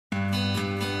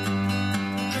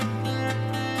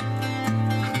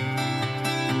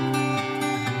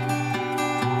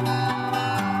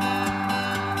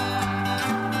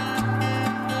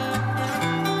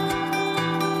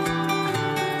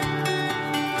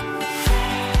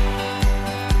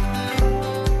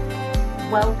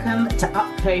welcome to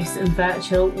Up Close and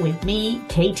Virtual with me,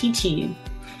 Katie Tew.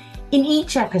 In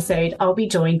each episode, I'll be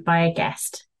joined by a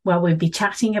guest, where we'll be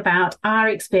chatting about our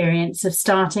experience of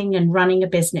starting and running a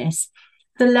business,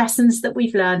 the lessons that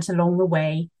we've learned along the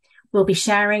way. We'll be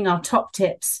sharing our top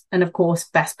tips and, of course,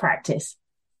 best practice.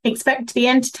 Expect to be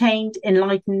entertained,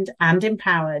 enlightened, and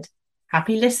empowered.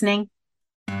 Happy listening.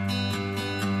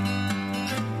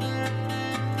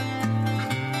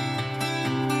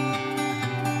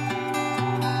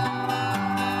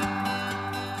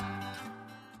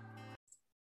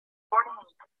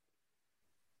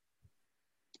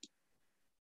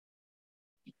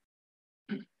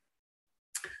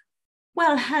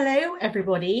 Well, hello,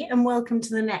 everybody, and welcome to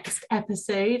the next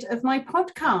episode of my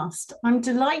podcast. I'm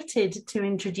delighted to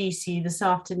introduce you this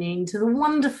afternoon to the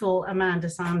wonderful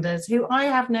Amanda Sanders, who I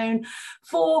have known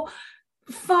for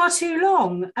far too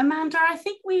long. Amanda, I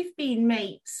think we've been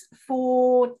mates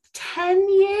for 10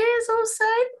 years or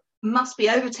so. Must be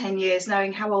over 10 years,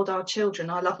 knowing how old our children,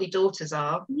 our lovely daughters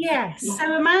are. Yes.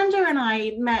 So Amanda and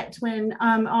I met when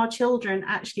our children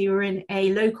actually were in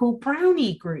a local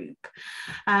brownie group.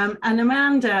 And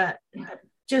Amanda,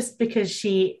 just because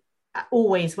she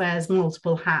always wears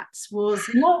multiple hats, was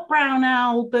not brown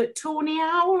owl, but tawny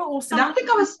owl or something. And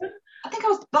I think I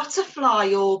was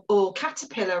butterfly or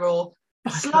caterpillar or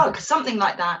slug, something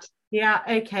like that. Yeah,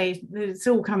 okay. It's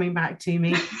all coming back to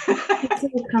me. It's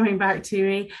all coming back to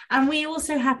me. And we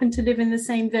also happened to live in the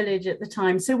same village at the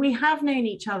time. So we have known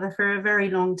each other for a very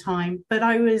long time. But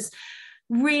I was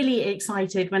really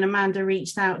excited when Amanda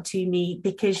reached out to me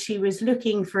because she was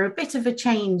looking for a bit of a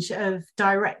change of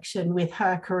direction with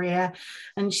her career.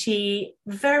 And she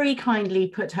very kindly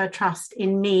put her trust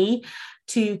in me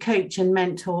to coach and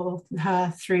mentor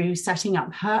her through setting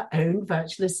up her own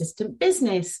virtual assistant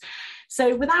business.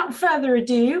 So without further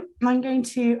ado, I'm going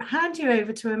to hand you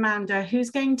over to Amanda, who's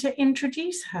going to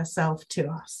introduce herself to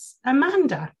us.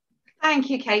 Amanda. Thank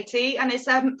you, Katie. And it's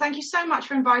thank you so much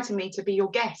for inviting me to be your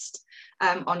guest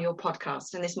on your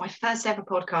podcast. And this is my first ever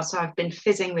podcast, so I've been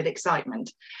fizzing with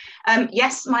excitement.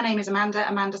 Yes, my name is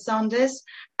Amanda Sanders.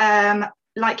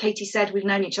 Like Katie said, we've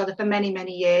known each other for many,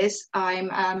 many years.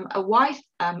 I'm a wife,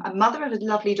 a mother of a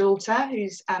lovely daughter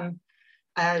who's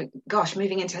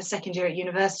moving into her second year at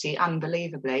university,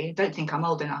 unbelievably. Don't think I'm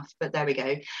old enough, but there we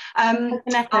go. I'm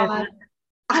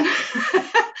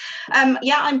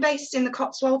based in the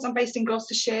Cotswolds. I'm based in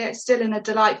Gloucestershire, still in a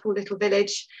delightful little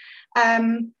village.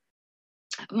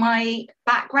 My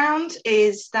background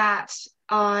is that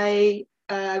I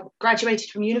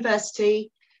graduated from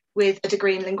university with a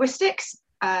degree in linguistics,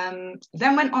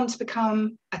 then went on to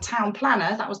become a town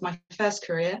planner. That was my first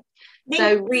career.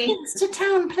 Linguistics to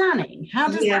town planning, how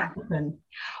does that happen?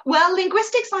 Well,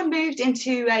 linguistics, I moved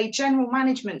into a general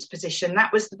management position.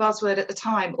 That was the buzzword at the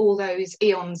time, all those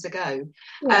eons ago.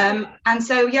 I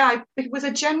was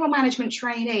a general management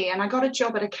trainee, and I got a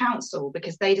job at a council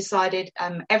because they decided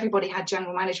everybody had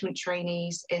general management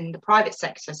trainees in the private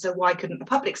sector, so why couldn't the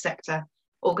public sector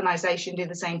organisation do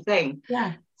the same thing?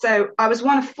 Yeah. So I was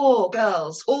one of 4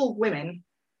 girls, all women.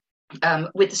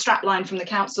 With the strapline from the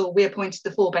council, we appointed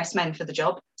the 4 best men for the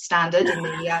job, standard in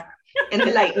the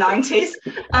late 90s.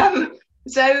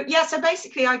 So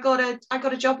basically I got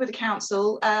a job with the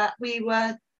council. We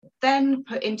were then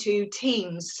put into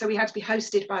teams, so we had to be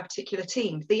hosted by a particular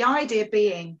team. The idea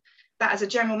being that as a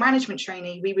general management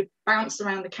trainee, we would bounce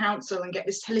around the council and get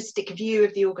this holistic view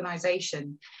of the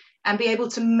organisation and be able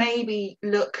to maybe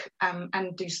look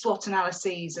and do SWOT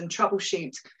analyses and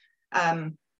troubleshoot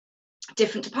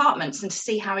different departments and to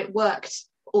see how it worked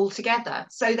all together.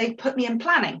 So they put me in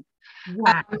planning.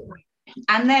 Wow.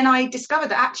 And then I discovered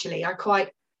that actually I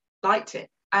quite liked it,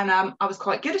 and I was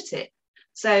quite good at it.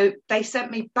 So they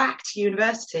sent me back to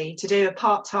university to do a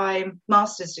part-time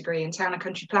master's degree in town and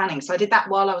country planning. So I did that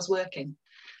while I was working.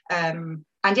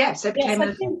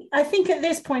 I think at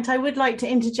this point I would like to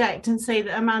interject and say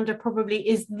that Amanda probably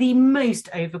is the most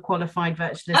overqualified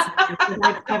virtual assistant that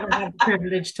I've ever had the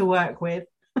privilege to work with.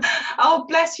 Oh,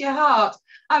 bless your heart.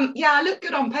 I look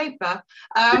good on paper.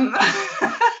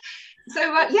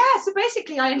 So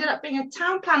basically I ended up being a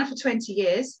town planner for 20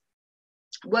 years,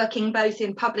 working both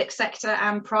in public sector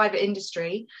and private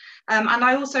industry. And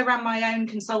I also ran my own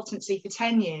consultancy for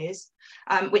 10 years,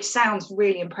 which sounds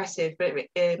really impressive, but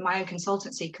my own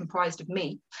consultancy comprised of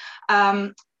me.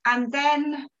 And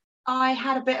then I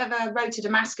had a bit of a road to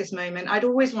Damascus moment. I'd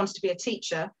always wanted to be a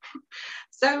teacher.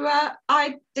 So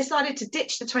I decided to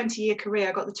ditch the 20-year career.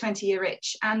 I got the 20-year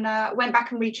itch and went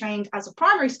back and retrained as a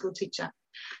primary school teacher.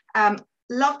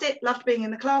 Loved it, loved being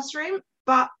in the classroom,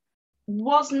 but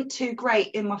wasn't too great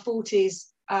in my 40s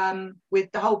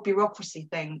with the whole bureaucracy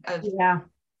thing of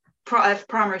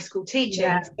primary school teaching.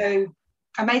 Yeah. So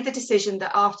I made the decision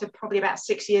that after probably about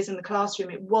 6 years in the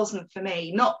classroom, it wasn't for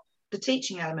me, not the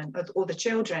teaching element or the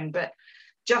children, but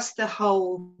just the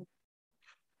whole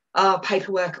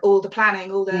paperwork, all the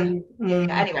planning, all the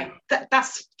anyway,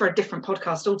 that's for a different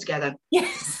podcast altogether.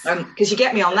 Yes. Because you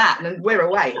get me on that and we're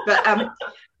away. But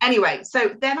anyway,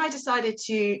 so then I decided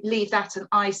to leave that, and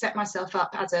I set myself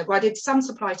up I did some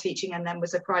supply teaching and then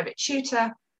was a private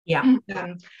tutor. Yeah.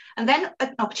 And then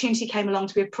an opportunity came along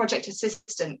to be a project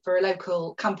assistant for a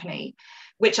local company,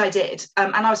 which I did.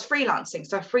 And I was freelancing.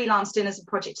 So I freelanced in as a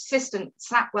project assistant,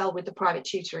 sat well with the private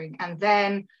tutoring, and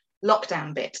then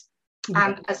lockdown bit.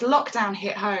 And as lockdown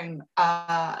hit home,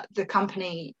 the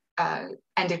company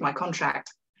ended my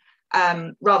contract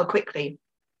rather quickly.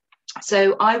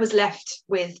 So I was left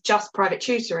with just private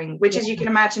tutoring, which, as you can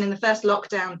imagine, in the first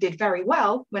lockdown did very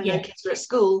well when no kids were at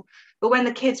school. But when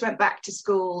the kids went back to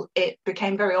school, it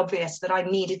became very obvious that I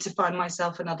needed to find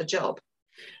myself another job.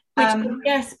 Which I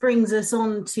guess brings us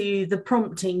on to the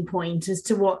prompting point as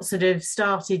to what sort of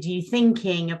started you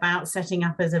thinking about setting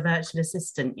up as a virtual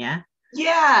assistant, yeah?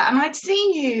 Yeah, and I'd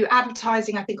seen you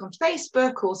advertising, I think, on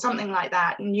Facebook or something like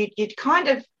that, and you'd kind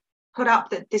of put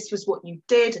up that this was what you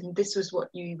did and this was what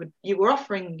you were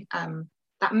offering,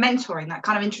 that mentoring, that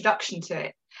kind of introduction to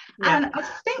it. Yeah. And I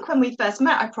think when we first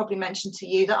met, I probably mentioned to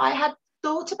you that I had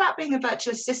thought about being a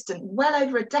virtual assistant well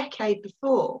over a decade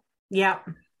before. Yeah.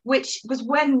 Which was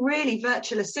when really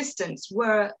virtual assistants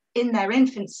were in their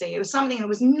infancy. It was something that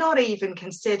was not even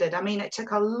considered. I mean, it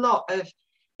took a lot of,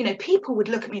 people would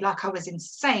look at me like I was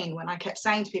insane when I kept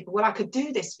saying to people, well, I could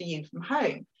do this for you from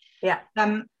home. Yeah.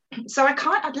 So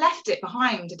I'd left it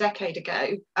behind a decade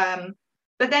ago,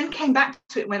 but then came back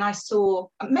to it when I saw,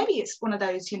 maybe it's one of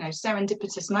those,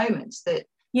 serendipitous moments that.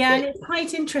 Yeah, and it's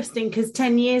quite interesting because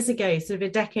 10 years ago, sort of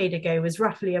a decade ago, was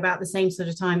roughly about the same sort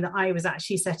of time that I was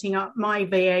actually setting up my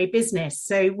VA business.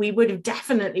 So we would have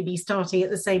definitely been starting at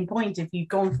the same point if you'd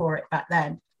gone for it back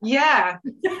then. Yeah.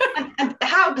 and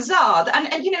how bizarre. And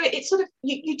it's sort of,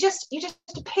 you just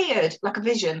appeared like a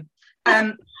vision.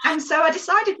 And so I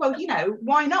decided, well,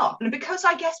 why not? And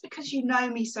because you know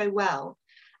me so well,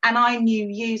 and I knew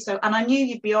you and I knew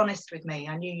you'd be honest with me.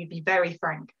 I knew you'd be very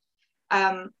frank.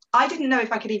 I didn't know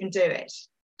if I could even do it,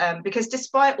 because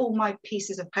despite all my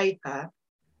pieces of paper,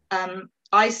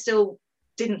 I still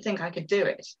didn't think I could do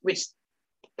it, which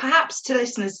perhaps to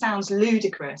listeners sounds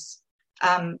ludicrous.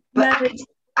 But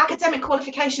academic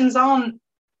qualifications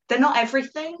they're not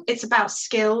everything. It's about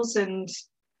skills and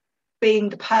being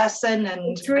the person.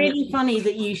 And it's really funny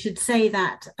that you should say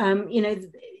that.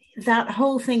 That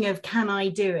whole thing of can I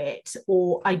do it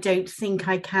or I don't think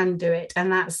I can do it,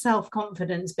 and that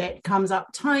self-confidence bit comes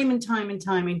up time and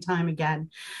time again.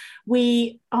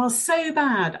 We are so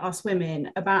bad, us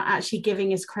women, about actually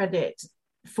giving us credit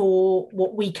for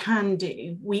what we can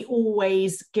do. We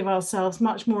always give ourselves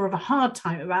much more of a hard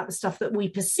time about the stuff that we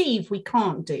perceive we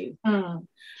can't do. And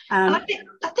I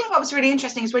think what was really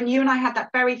interesting is when you and I had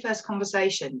that very first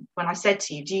conversation, when I said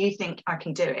to you, do you think I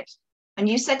can do it? And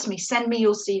you said to me, send me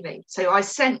your CV. So I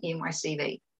sent you my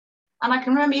CV. And I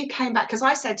can remember you came back because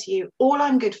I said to you, all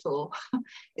I'm good for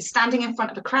is standing in front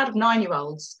of a crowd of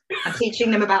 9-year-olds and teaching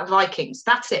them about Vikings.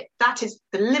 That's it. That is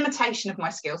the limitation of my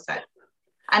skill set.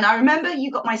 And I remember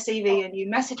you got my CV and you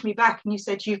messaged me back and you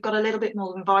said, you've got a little bit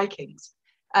more than Vikings.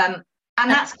 And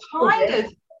that's kind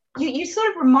of, you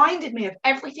sort of reminded me of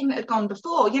everything that had gone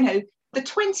before, the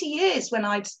 20 years when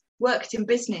I'd worked in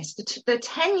business, the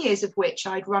 10 years of which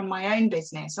I'd run my own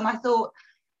business. And I thought,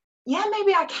 yeah,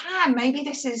 maybe I can. Maybe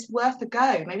this is worth a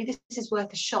go. Maybe this is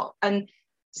worth a shot. And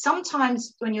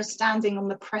sometimes when you're standing on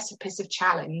the precipice of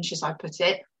challenge, as I put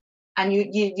it, and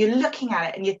you're looking at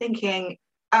it and you're thinking,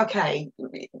 okay,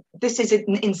 this is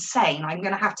insane. I'm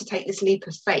going to have to take this leap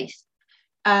of faith.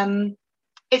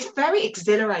 It's very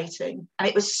exhilarating. And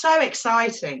it was so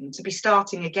exciting to be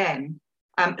starting again.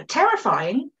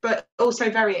 Terrifying, but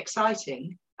also very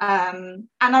exciting. And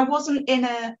I wasn't in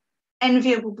a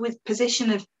enviable position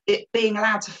of it being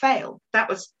allowed to fail. That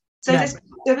was so. Yeah.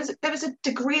 There was a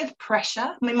degree of pressure.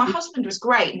 I mean, my husband was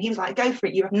great, and he was like, "Go for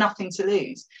it. You have nothing to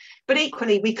lose." But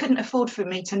equally, we couldn't afford for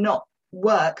me to not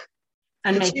work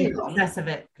and make a success of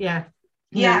it. Yeah.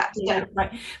 Yeah.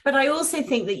 Right. But I also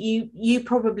think that you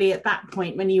probably at that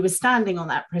point when you were standing on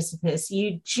that precipice,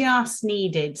 you just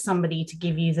needed somebody to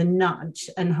give you the nudge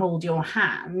and hold your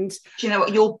hand. Do you know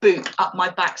what? Your boot up my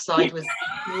backside was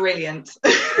brilliant.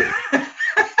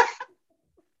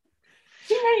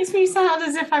 She makes me sound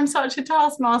as if I'm such a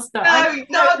taskmaster. No,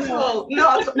 not at all.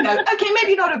 No. Okay,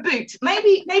 maybe not a boot.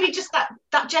 Maybe just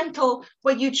that gentle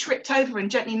where you tripped over and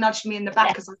gently nudged me in the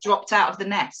back as I dropped out of the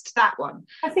nest. That one.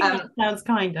 I think that sounds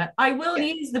kinder. I will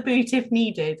use the boot if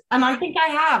needed, and I think I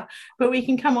have, but we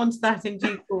can come on to that in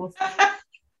due course.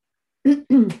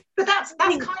 But that's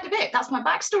kind of it. That's my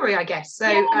backstory, I guess. So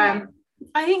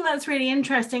I think that's really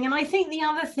interesting. And I think the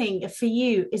other thing for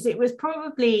you is it was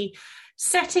probably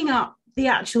setting up the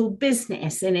actual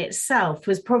business in itself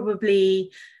was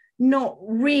probably not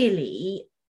really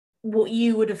what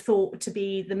you would have thought to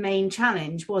be the main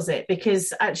challenge, was it?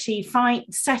 Because actually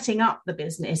setting up the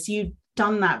business, you'd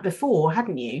done that before,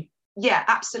 hadn't you? Yeah,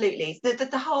 absolutely.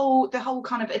 The whole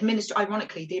kind of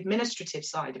ironically, the administrative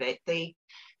side of it,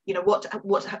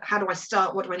 how do I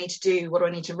start? What do I need to do? What do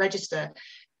I need to register?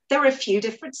 There are a few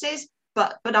differences,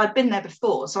 but I'd been there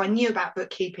before. So I knew about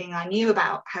bookkeeping. I knew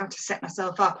about how to set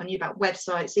myself up. I knew about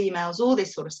websites, emails, all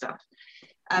this sort of stuff.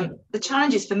 The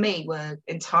challenges for me were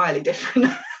entirely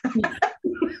different.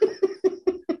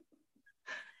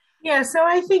 Yeah, so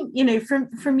I think,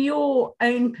 from your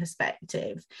own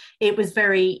perspective, it was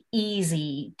very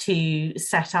easy to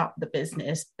set up the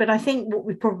business. But I think what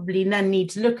we probably then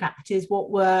need to look at is what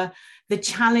were the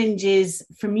challenges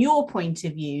from your point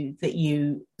of view that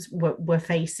you were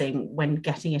facing when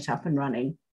getting it up and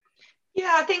running.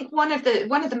 Yeah, I think one of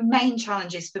the main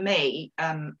challenges for me,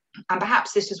 and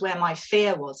perhaps this is where my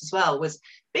fear was as well, was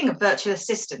being a virtual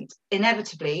assistant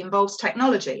inevitably involves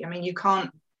technology. I mean, you can't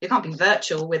be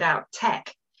virtual without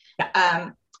tech.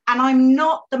 And I'm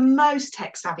not the most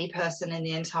tech savvy person in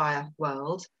the entire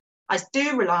world. I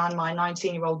do rely on my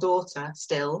 19-year-old daughter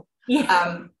still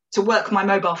to work my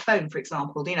mobile phone, for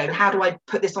example. How do I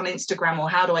put this on Instagram, or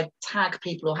how do I tag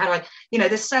people, or how do I,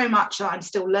 there's so much that I'm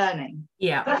still learning.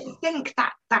 Yeah. But I think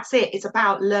that's it. It's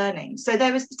about learning. So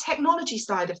there is the technology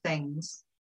side of things,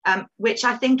 which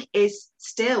I think is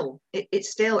still,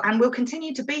 it's still, and will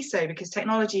continue to be so, because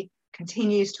technology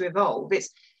continues to evolve.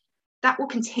 That will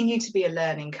continue to be a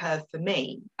learning curve for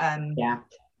me.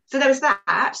 So there was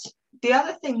that. The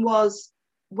other thing was,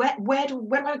 where do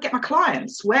I get my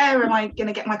clients? Where am I going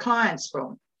to get my clients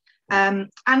from? And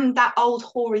that old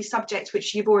hoary subject,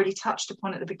 which you've already touched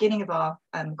upon at the beginning of our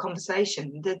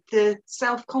conversation, the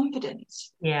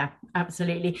self-confidence. Yeah,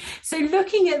 absolutely. So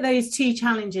looking at those two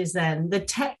challenges then, the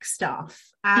tech stuff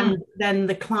and then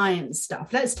the client stuff.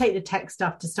 Let's take the tech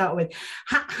stuff to start with.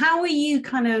 How are you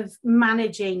kind of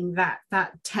managing that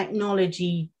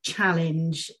technology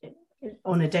challenge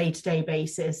on a day-to-day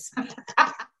basis? There's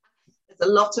a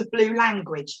lot of blue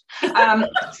language.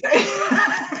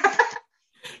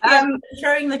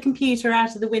 Throwing the computer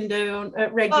out of the window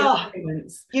at regular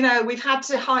moments. We've had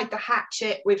to hide the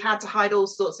hatchet. We've had to hide all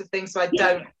sorts of things so I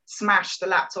don't smash the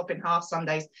laptop in half some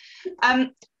days.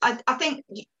 I think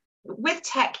with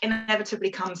tech inevitably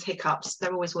comes hiccups.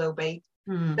 There always will be.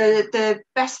 The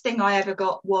best thing I ever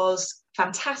got was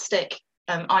fantastic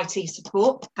IT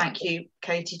support. Thank you,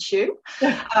 Katie Chu,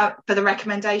 for the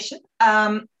recommendation.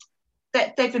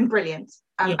 They've been brilliant.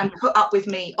 And put up with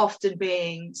me often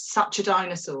being such a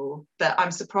dinosaur that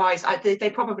I'm surprised. They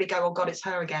probably go, oh God, it's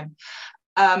her again.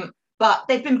 But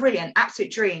they've been brilliant,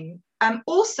 absolute dream.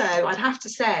 Also, I'd have to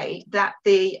say that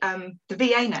the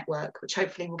VA network, which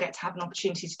hopefully we'll get to have an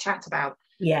opportunity to chat about.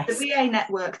 Yes. The VA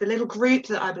network, the little group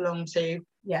that I belong to.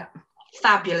 Yeah.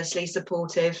 Fabulously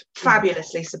supportive.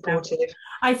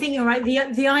 I think you're right.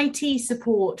 The IT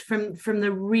support from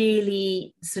the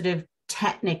really sort of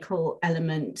technical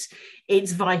element,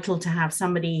 it's vital to have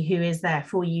somebody who is there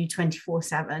for you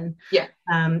 24/7,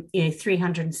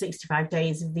 365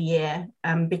 days of the year,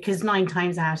 because 9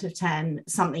 times out of 10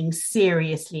 something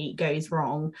seriously goes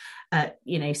wrong at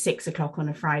 6 o'clock on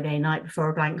a Friday night before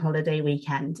a blank holiday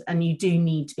weekend, and you do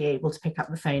need to be able to pick up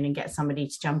the phone and get somebody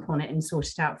to jump on it and sort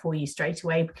it out for you straight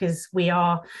away, because we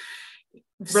are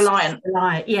reliant.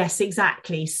 Yes,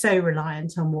 exactly. So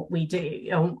reliant on what we do,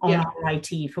 on our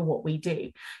IT for what we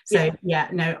do. So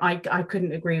I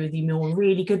couldn't agree with you more.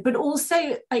 Really good. But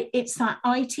also it's that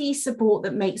IT support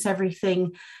that makes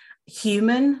everything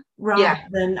human rather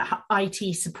than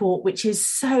IT support, which is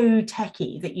so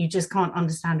techie that you just can't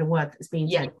understand a word that's being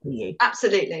said to you.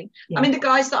 Absolutely. I mean, the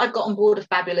guys that I've got on board are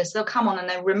fabulous. They'll come on and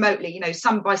they're remotely,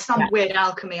 by some weird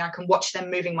alchemy, I can watch them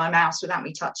moving my mouse without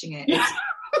me touching it.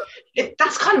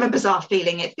 That's kind of a bizarre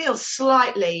feeling. It feels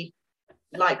slightly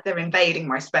like they're invading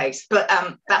my space, but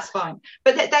that's fine.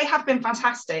 But they have been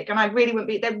fantastic, and I really wouldn't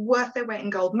be. They're worth their weight in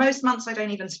gold. Most months I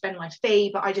don't even spend my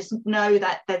fee, but I just know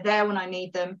that they're there when I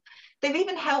need them. They've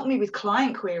even helped me with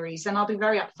client queries, and I'll be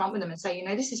very upfront with them and say,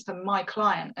 this is for my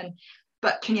client, and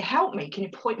but can you help me? Can you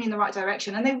point me in the right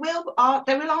direction? And they will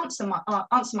answer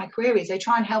my queries. They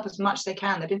try and help as much as they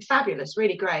can. They've been fabulous,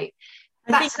 really great.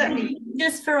 I think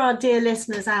just for our dear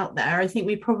listeners out there, I think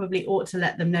we probably ought to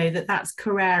let them know that that's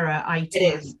Carrera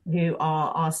IT, who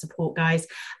are our support guys,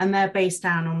 and they're based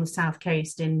down on the south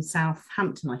coast in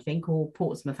Southampton, I think, or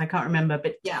Portsmouth. I can't remember,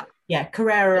 but yeah,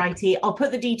 Carrera IT. I'll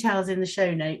put the details in the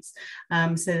show notes,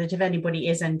 so that if anybody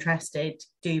is interested,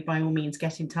 do by all means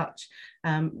get in touch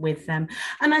with them.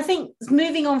 And I think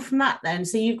moving on from that then,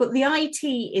 so you've got the IT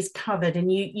is covered,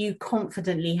 and you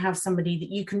confidently have somebody that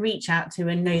you can reach out to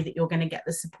and know that you're going to get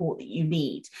the support that you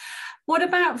need. What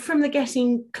about from the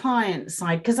getting client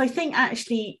side? Because I think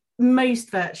actually most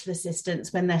virtual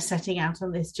assistants, when they're setting out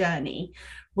on this journey,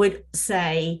 would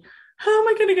say, how am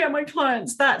I going to get my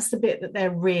clients? That's the bit that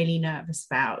they're really nervous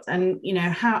about. And, you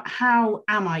know, how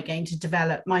am I going to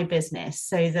develop my business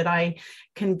so that I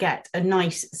can get a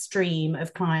nice stream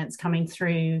of clients coming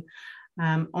through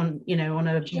on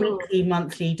a weekly,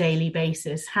 monthly, daily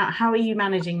basis? How are you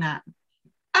managing that?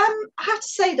 I have to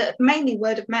say that mainly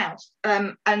word of mouth.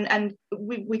 And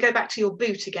we go back to your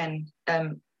boot again,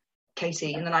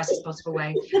 Katie, in the nicest possible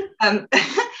way.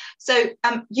 So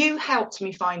you helped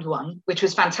me find one, which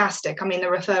was fantastic. I mean, the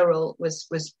referral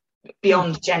was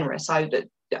beyond generous. I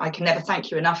can never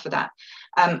thank you enough for that.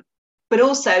 But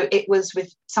also it was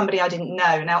with somebody I didn't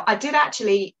know. Now, I did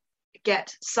actually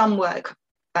get some work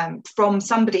from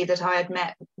somebody that I had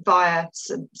met via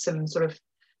some sort of,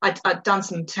 I'd done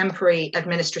some temporary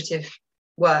administrative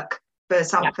work for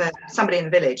somebody in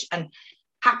the village, and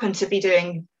happened to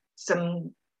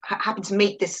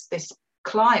meet this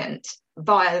client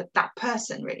via that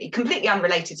person, really completely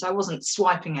unrelated. So I wasn't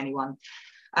swiping anyone.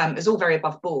 It was all very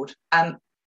above board. And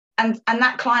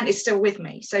that client is still with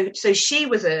me. So she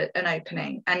was an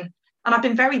opening, and I've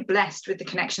been very blessed with the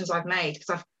connections I've made, because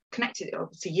I've connected,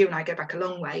 obviously you and I go back a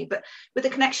long way, but with the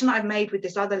connection that I've made with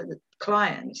this other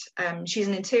client, she's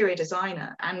an interior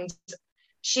designer, and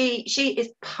she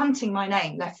is punting my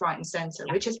name left, right and centre,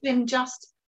 which has been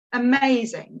just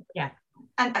amazing.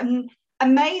 And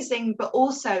amazing, but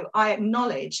also I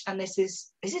acknowledge, and this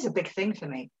is a big thing for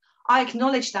me, I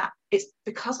acknowledge that it's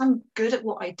because I'm good at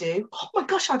what I do. Oh my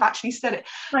gosh, I've actually said it.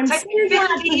 It's taken me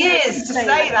 50 years to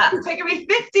say that. It's taken me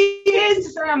 50 years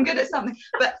to say I'm good at something.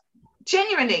 But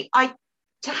genuinely,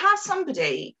 to have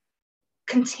somebody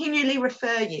continually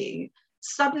refer you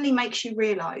suddenly makes you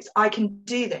realise I can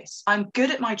do this. I'm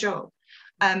good at my job,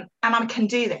 and I can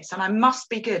do this, and I must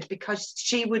be good, because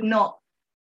she would not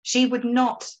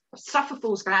suffer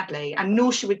fools gladly, and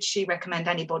nor would she recommend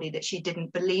anybody that she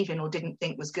didn't believe in or didn't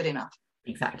think was good enough.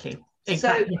 Exactly.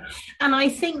 And I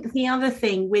think the other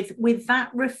thing with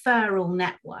that referral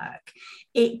network,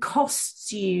 it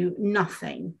costs you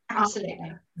nothing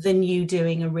than you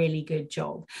doing a really good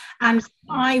job. And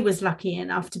I was lucky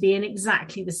enough to be in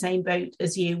exactly the same boat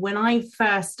as you. When I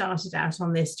first started out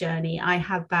on this journey, I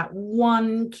had that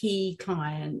one key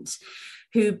client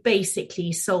who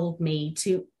basically sold me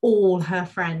to all her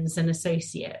friends and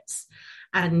associates.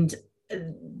 And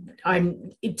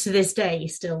I'm to this day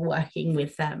still working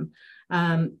with them.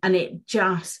 And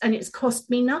it's cost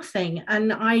me nothing.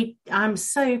 And I'm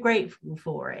so grateful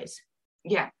for it.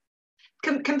 Yeah,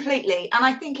 completely. And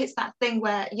I think it's that thing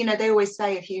where, you know, they always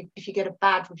say if you get a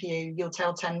bad review, you'll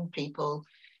tell 10 people.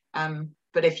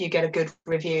 But if you get a good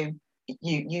review,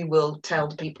 you will tell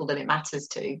the people that it matters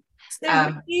to. So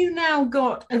have you now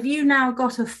got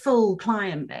a full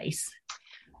client base?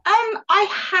 I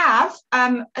have.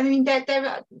 I mean,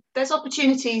 there's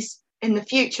opportunities in the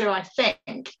future, I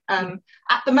think.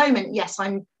 At the moment, yes,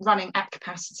 I'm running at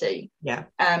capacity. Yeah.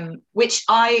 Which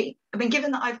I mean,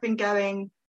 given that I've been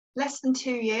going less than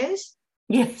 2 years.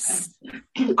 Yes.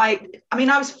 I mean,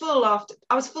 I was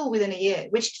full within a year,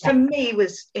 which for me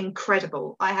was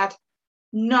incredible. I had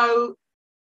no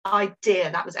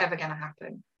idea that was ever going to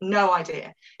happen. No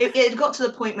idea. It got to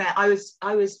the point where I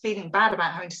was feeling bad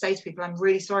about having to say to people, I'm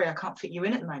really sorry, I can't fit you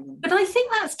in at the moment. But I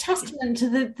think that's testament to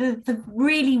the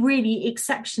really, really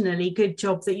exceptionally good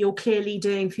job that you're clearly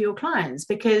doing for your clients,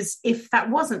 because if that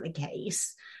wasn't the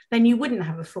case, then you wouldn't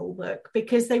have a full book,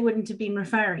 because they wouldn't have been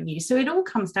referring you. So it all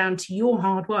comes down to your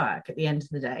hard work at the end of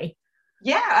the day.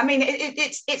 Yeah, I mean,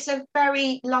 it's a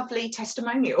very lovely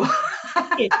testimonial.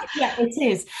 Yeah, it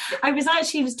is. I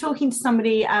was talking to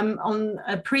somebody on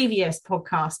a previous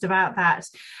podcast about that,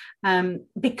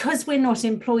 because we're not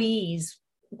employees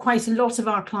quite a lot of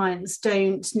our clients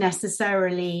don't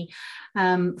necessarily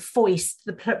foist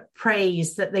the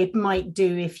praise that they might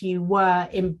do if you were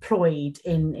employed,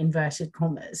 in inverted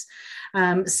commas.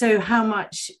 So how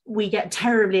much we get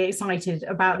terribly excited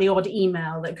about the odd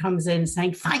email that comes in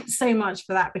saying, thanks so much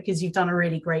for that because you've done a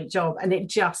really great job, and it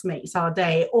just makes our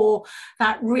day. Or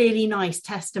that really nice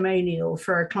testimonial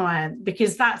for a client,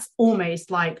 because that's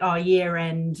almost like our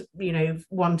year-end,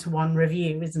 one-to-one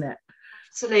review, isn't it?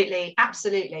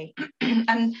 Absolutely.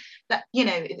 And that,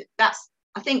 that's,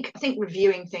 I think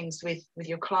reviewing things with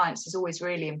your clients is always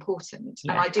really important.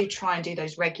 Yeah. And I do try and do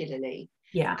those regularly.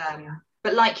 Yeah.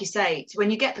 But like you say,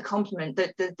 when you get the compliment,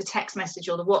 the text message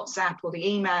or the WhatsApp or the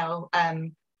email,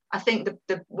 I think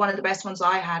the one of the best ones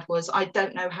I had was, I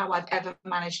don't know how I've ever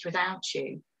managed without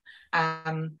you.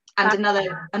 And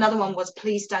another one was,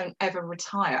 please don't ever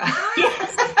retire.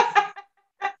 Yes.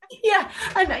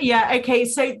 Okay,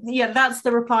 so that's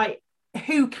the reply.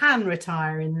 Who can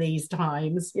retire in these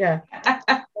times? Yeah.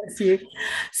 That's you.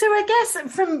 So I guess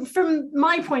from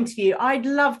my point of view, I'd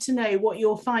love to know what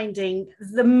you're finding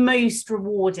the most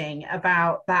rewarding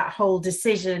about that whole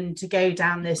decision to go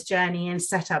down this journey and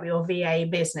set up your VA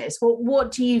business.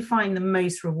 What do you find the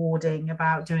most rewarding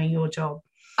about doing your job?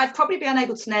 I'd probably be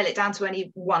unable to nail it down to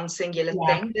any one singular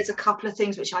thing. There's a couple of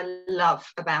things which I love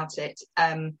about it.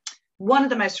 One of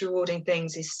the most rewarding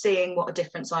things is seeing what a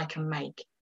difference I can make.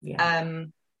 Yeah.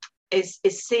 Is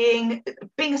seeing,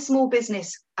 being a small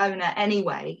business owner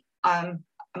anyway. I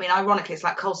mean, ironically, it's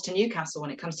like Coles to Newcastle when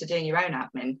it comes to doing your own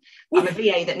admin. I'm a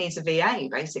VA that needs a VA,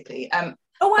 basically. I've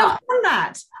done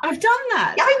that. I've done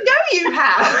that. Yeah, I know you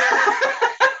have.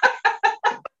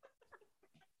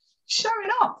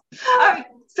 Showing off.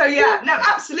 So yeah, no,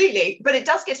 absolutely. But it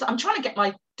does get, I'm trying to get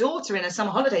my daughter in her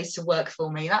summer holidays to work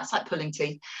for me. That's like pulling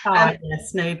teeth.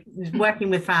 Yes, no, working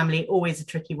with family, always a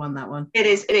tricky one, that one. It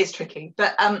is tricky.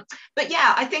 But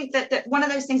yeah, I think that one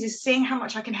of those things is seeing how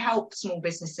much I can help small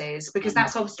businesses, because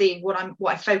that's obviously what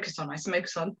I focus on. I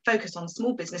focus on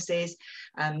small businesses,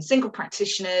 single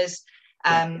practitioners,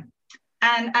 and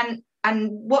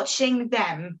watching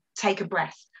them take a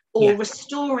breath, or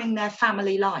restoring their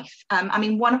family life. I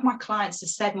mean, one of my clients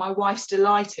has said, my wife's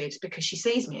delighted because she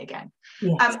sees me again.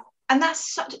 Yes. And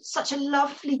that's such a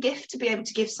lovely gift to be able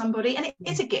to give somebody. And it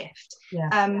is a gift.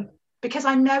 Yeah. Because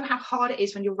I know how hard it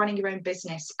is when you're running your own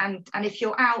business. And if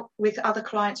you're out with other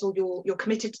clients, or you're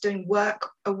committed to doing work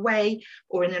away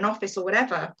or in an office or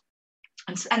whatever,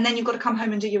 and then you've got to come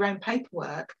home and do your own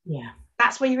paperwork. Yeah.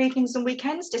 That's where your evenings and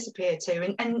weekends disappear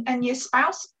to. And your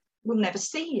spouse will never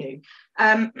see you.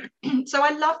 So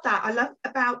I love that. I love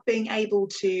about being able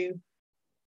to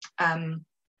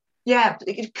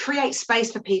create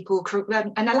space for people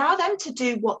and allow them to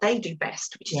do what they do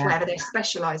best, which is wherever they're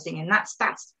specializing in. That's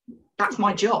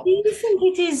my job. Do you think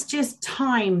it is just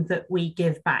time that we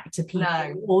give back to people?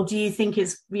 No. Or do you think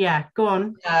it's go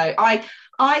on? No, I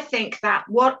think that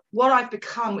what I've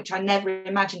become, which I never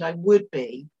imagined I would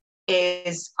be,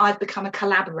 is I've become a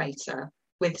collaborator.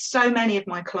 With so many of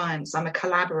my clients, I'm a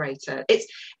collaborator.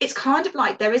 It's kind of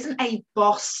like there isn't a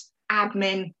boss,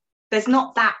 admin. There's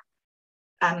not that.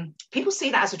 People see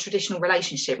that as a traditional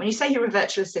relationship. When you say you're a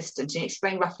virtual assistant and you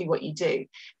explain roughly what you do,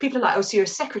 people are like, oh, so you're a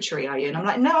secretary, are you? And I'm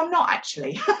like, no, I'm not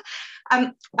actually.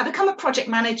 I've become a project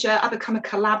manager. I've become a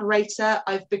collaborator.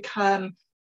 I've become...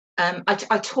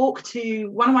 I talk to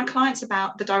one of my clients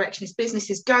about the direction his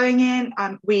business is going in.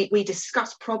 We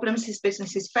discuss problems his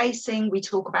business is facing. We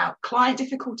talk about client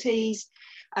difficulties.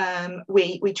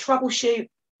 We troubleshoot.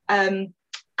 And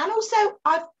also,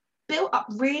 I've built up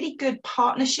really good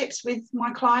partnerships with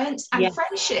my clients and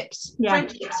friendships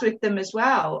with them as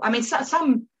well. I mean,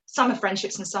 some are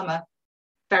friendships and some are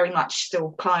very much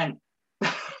still client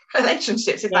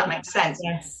relationships, if that makes sense.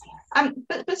 Yes.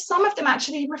 But some of them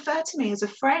actually refer to me as a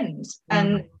friend.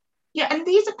 And and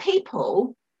these are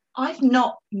people I've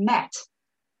not met.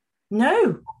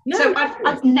 No. So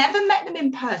I've never met them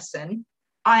in person.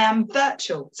 I am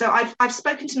virtual. So I've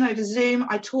spoken to them over Zoom.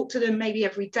 I talk to them maybe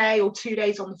every day or 2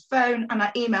 days on the phone, and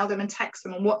I email them and text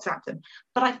them and WhatsApp them.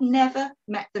 But I've never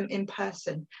met them in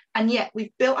person. And yet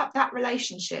we've built up that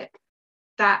relationship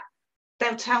that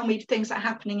they'll tell me things that are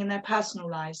happening in their personal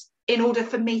lives in order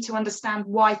for me to understand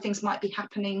why things might be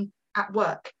happening at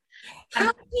work.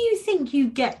 How do you think you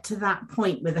get to that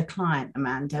point with a client,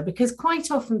 Amanda? Because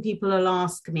quite often people will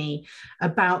ask me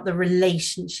about the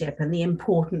relationship and the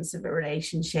importance of a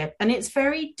relationship. And it's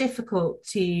very difficult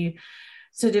to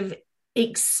sort of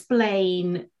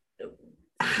explain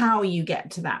how you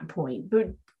get to that point.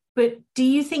 But do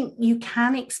you think you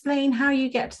can explain how you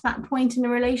get to that point in a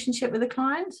relationship with a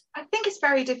client? I think it's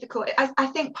very difficult. I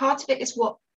think part of it is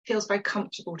what feels very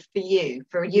comfortable for you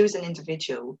as an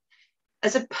individual.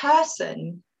 As a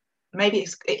person, maybe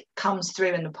it comes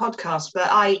through in the podcast, but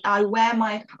I wear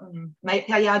my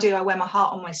I wear my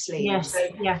heart on my sleeve. Yes, so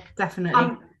yeah,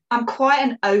 definitely. I'm quite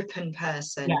an open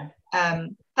person. Yeah.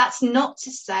 That's not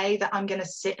to say that I'm going to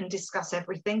sit and discuss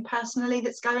everything personally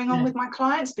that's going on with my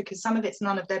clients, because some of it's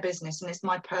none of their business and it's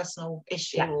my personal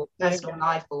issue or personal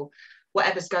life or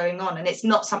whatever's going on, and it's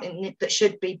not something that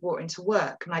should be brought into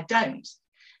work, and I don't.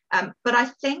 But I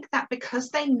think that because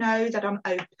they know that I'm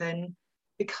open,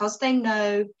 because they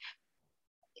know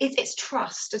it's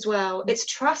trust as well. It's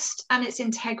trust and it's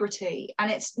integrity, and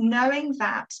it's knowing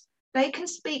that they can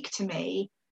speak to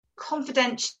me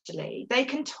confidentially. They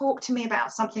can talk to me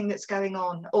about something that's going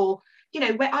on, or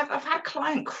where I've had a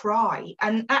client cry,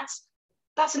 and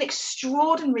that's an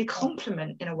extraordinary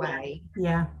compliment in a way.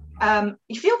 Yeah.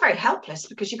 You feel very helpless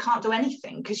because you can't do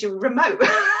anything because you're remote.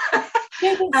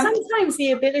 Yeah, but sometimes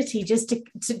the ability just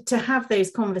to have those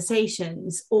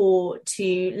conversations or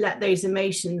to let those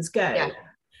emotions go,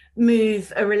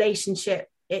 move a relationship,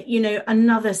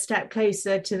 another step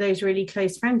closer to those really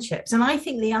close friendships. And I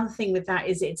think the other thing with that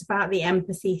is it's about the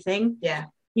empathy thing. Yeah.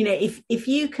 If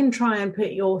you can try and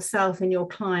put yourself in your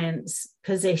client's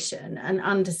position and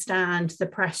understand the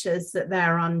pressures that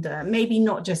they're under, maybe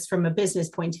not just from a business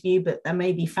point of view, but there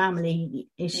may be family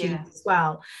issues as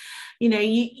well.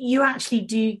 You actually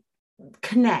do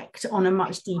connect on a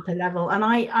much deeper level. And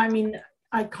I mean,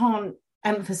 I can't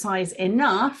emphasize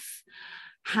enough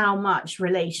how much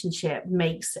relationship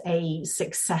makes a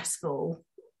successful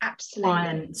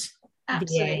client.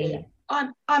 Absolutely.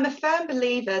 I'm a firm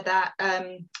believer that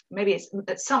maybe it's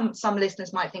that some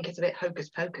listeners might think it's a bit hocus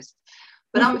pocus,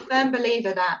 but I'm a firm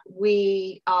believer that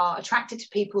we are attracted to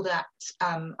people that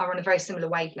are on a very similar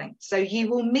wavelength. So you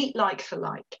will meet like for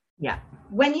like. Yeah.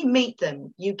 When you meet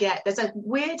them, there's a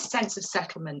weird sense of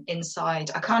settlement inside.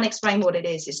 I can't explain what it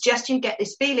is. It's just you get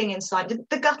this feeling inside,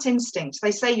 the gut instinct.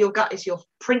 They say your gut is your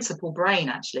principal brain,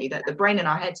 actually, that the brain in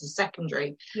our heads is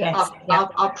secondary. Yes.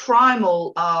 Our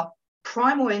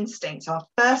primal instincts, our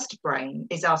first brain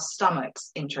is our stomachs,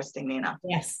 interestingly enough.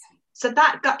 Yes. So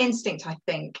that gut instinct, I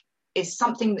think, is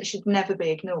something that should never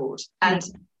be ignored. And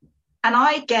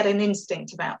I get an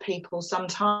instinct about people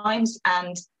sometimes,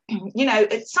 and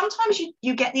sometimes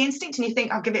you get the instinct and you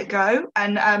think, I'll give it a go,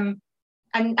 and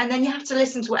then you have to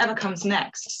listen to whatever comes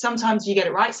next. Sometimes you get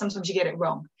it right, sometimes you get it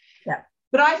wrong. Yeah.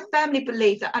 But I firmly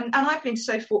believe that, and I've been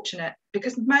so fortunate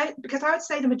because I would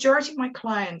say the majority of my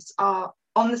clients are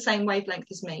on the same wavelength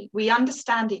as me. We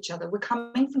understand each other. We're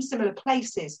coming from similar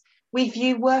places. We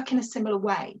view work in a similar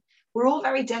way. We're all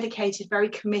very dedicated, very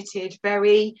committed,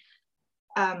 very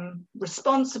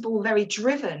responsible, very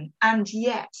driven, and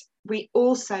yet we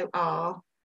also are,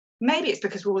 maybe it's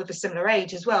because we're all of a similar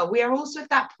age as well, we are also at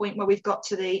that point where we've got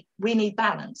to we need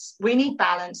balance,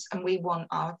 and we want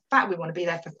to be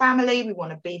there for family, we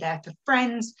want to be there for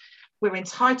friends, we're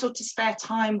entitled to spare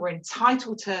time, we're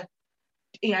entitled to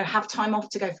have time off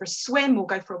to go for a swim or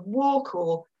go for a walk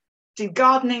or do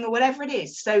gardening or whatever it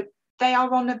is. So they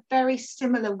are on a very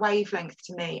similar wavelength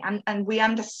to me, and we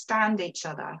understand each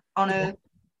other on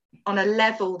a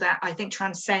level that I think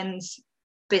transcends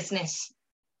business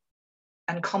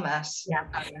and commerce.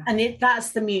 And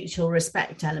that's the mutual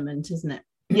respect element, isn't it?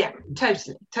 Yeah,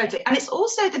 totally. And it's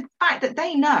also the fact that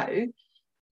they know,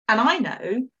 and I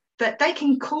know, that they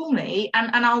can call me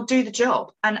and I'll do the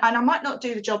job, and I might not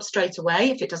do the job straight away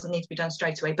if it doesn't need to be done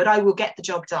straight away, but I will get the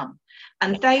job done.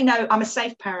 And they know I'm a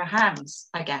safe pair of hands.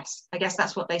 I guess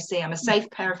that's what they see. I'm a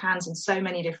safe pair of hands in so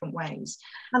many different ways.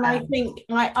 And I think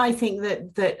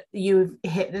that you've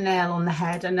hit the nail on the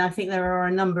head, and I think there are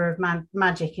a number of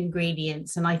magic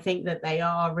ingredients, and I think that they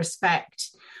are respect,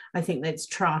 I think that's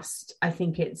trust, I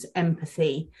think it's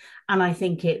empathy, and I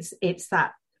think it's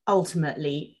that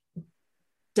ultimately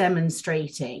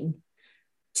demonstrating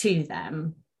to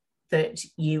them that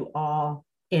you are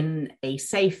in a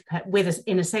safe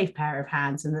pair of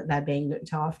hands, and that they're being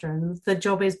looked after, and the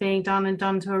job is being done and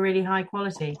done to a really high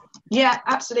quality. Yeah,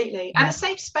 absolutely. And a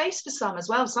safe space for some as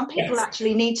well. Some people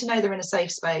actually need to know they're in a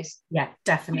safe space. Yeah,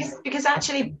 definitely. Because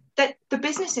actually that the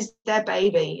business is their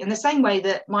baby, in the same way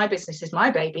that my business is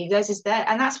my baby, theirs is their,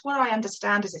 and that's what I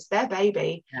understand, is it's their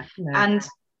baby. And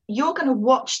you're going to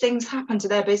watch things happen to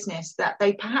their business that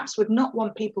they perhaps would not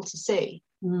want people to see.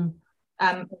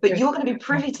 But you're going to be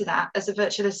privy to that as a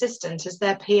virtual assistant, as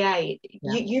their PA.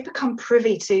 You become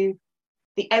privy to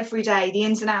the everyday, the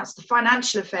ins and outs, the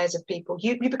financial affairs of people.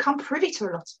 You become privy to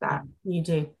a lot of that. You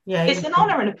do. Yeah. It's an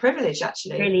honour and a privilege,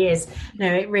 actually. It really is.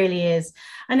 No, it really is.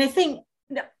 And I think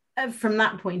from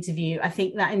that point of view, I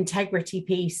think that integrity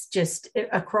piece, just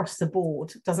across the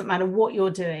board, doesn't matter what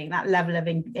you're doing, that level of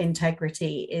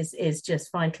integrity is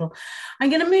just vital. I'm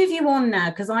going to move you on now,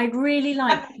 because I'd really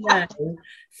like to know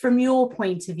from your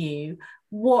point of view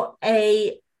what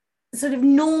a sort of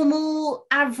normal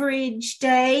average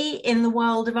day in the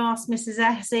world of Ask Mrs.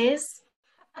 S is.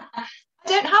 I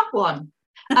don't have one.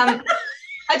 I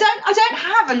don't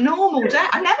have a normal day.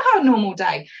 I never have a normal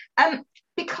day.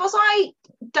 Because I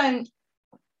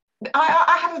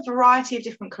have a variety of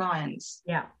different clients.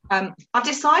 Yeah. I've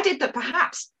decided that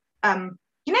perhaps,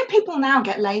 people now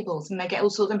get labels and they get all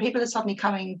sorts, and people are suddenly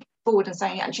coming forward and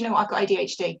saying, do you know what, I've got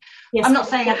ADHD. Yes, I'm not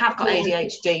saying I have got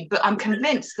ADHD, but I'm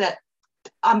convinced that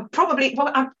I'm probably,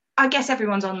 I guess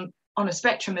everyone's on a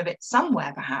spectrum of it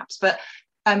somewhere perhaps, but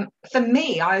for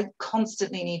me, I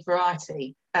constantly need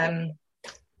variety.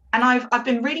 And I've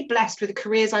been really blessed with the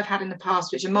careers I've had in the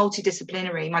past, which are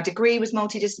multidisciplinary. My degree was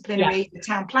multidisciplinary. The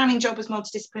town planning job was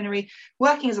multidisciplinary.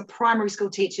 Working as a primary school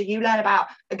teacher, you learn about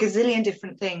a gazillion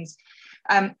different things.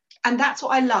 And that's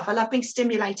what I love. I love being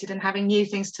stimulated and having new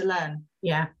things to learn.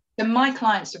 Yeah. And my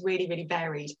clients are really, really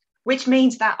varied, which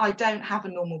means that I don't have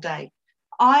a normal day.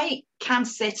 I can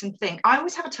sit and think. I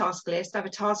always have a task list. I have a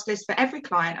task list for every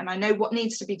client, and I know what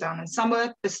needs to be done. And some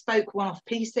are bespoke one-off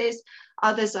pieces.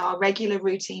 Others are regular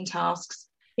routine tasks.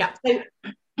 Yeah. So,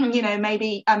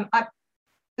 maybe,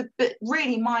 but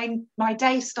really my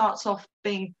day starts off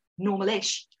being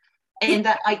normal-ish in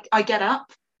that I get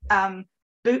up,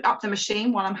 boot up the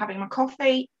machine while I'm having my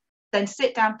coffee, then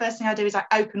sit down. First thing I do is I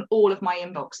open all of my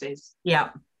inboxes. Yeah.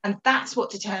 And that's what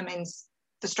determines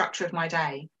the structure of my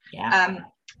day. Yeah.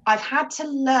 I've had to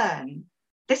learn,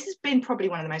 this has been probably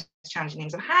one of the most challenging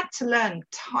things. I've had to learn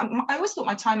time. I always thought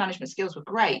my time management skills were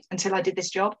great until I did this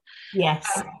job. Yes.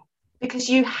 Because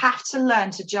you have to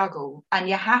learn to juggle, and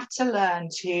you have to learn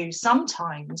to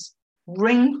sometimes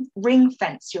ring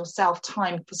fence yourself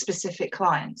time for specific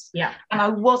clients. Yeah. And I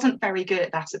wasn't very good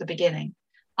at that at the beginning.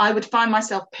 I would find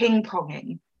myself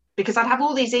ping-ponging because I'd have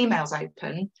all these emails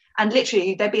open, and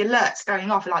literally there'd be alerts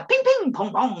going off like ping, ping,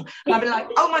 pong, pong. And I'd be like,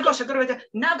 oh my gosh, I've got to go there.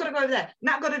 Now I've got to go over there.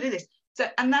 Now I've got to do this. So,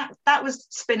 and that was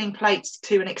spinning plates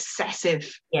to an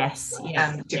excessive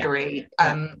degree.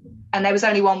 Yeah. And there was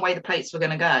only one way the plates were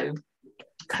going to go.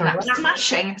 And that was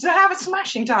smashing. So have a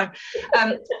smashing time.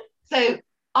 So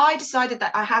I decided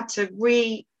that I had to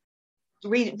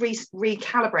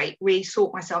recalibrate,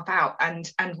 resort myself out, and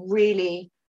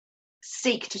really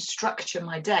seek to structure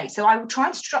my day. So I will try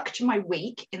and structure my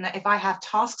week in that if I have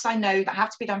tasks I know that have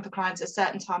to be done for clients at a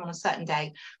certain time on a certain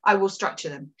day, I will structure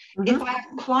them. Mm-hmm. If I have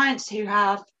clients who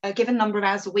have a given number of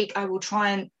hours a week, I will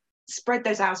try and spread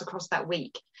those hours across that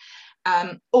week,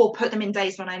 or put them in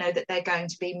days when I know that they're going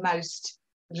to be most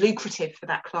lucrative for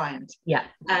that client. Yeah.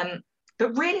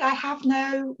 But really, I have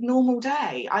no normal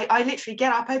day. I literally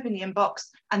get up, open the inbox,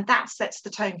 and that sets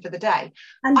the tone for the day.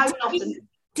 And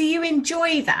do you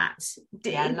enjoy that?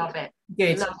 Yeah, I love it.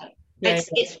 Good. Love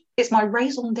it. It's my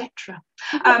raison d'etre.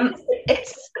 I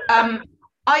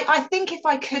think if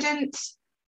I couldn't,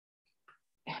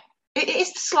 it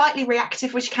is slightly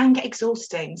reactive, which can get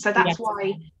exhausting. So that's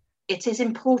why it is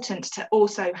important to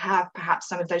also have perhaps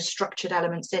some of those structured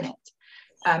elements in it.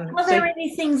 Are there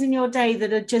any things in your day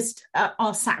that are just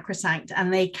are sacrosanct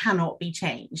and they cannot be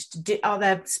changed? Are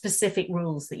there specific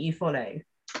rules that you follow?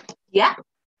 Yeah.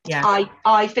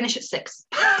 I finish at 6.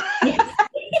 I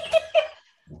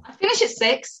finish at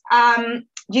 6,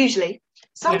 usually.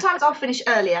 Sometimes I'll finish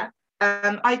earlier.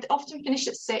 I often finish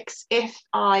at 6 if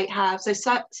I have,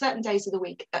 certain days of the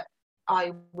week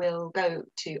I will go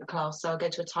to a class. So I'll go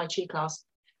to a Tai Chi class,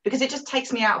 because it just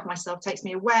takes me out of myself, takes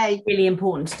me away. Really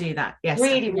important to do that. Yes.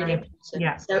 Really, really important.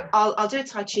 Yeah. So I'll do a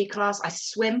Tai Chi class. I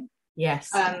swim.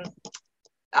 Yes. I'm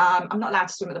not allowed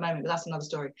to swim at the moment, but that's another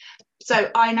story.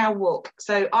 So I now walk.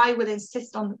 So I will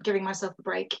insist on giving myself a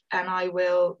break, and I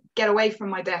will get away from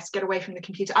my desk, get away from the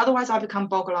computer. Otherwise, I become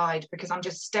boggle-eyed because I'm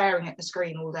just staring at the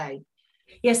screen all day.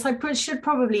 Yes, I should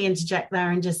probably interject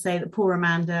there and just say that poor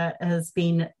Amanda has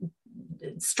been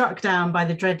struck down by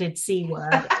the dreaded C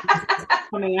word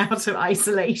coming out of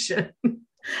isolation.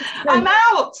 I'm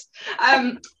out.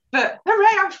 But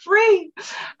hooray, I'm free.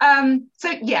 And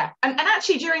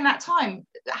actually during that time,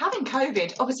 having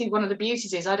COVID, obviously one of the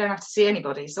beauties is I don't have to see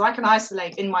anybody. So I can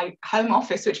isolate in my home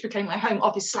office, which became my home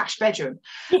office / bedroom.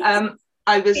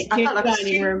 I felt like a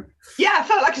student. Yeah, I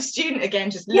felt like a student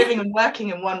again, just living and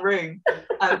working in one room,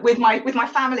 with my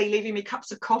family leaving me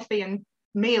cups of coffee and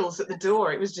meals at the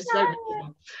door. It was just very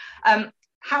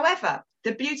However,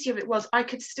 the beauty of it was I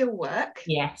could still work.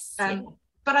 Yes.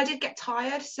 but I did get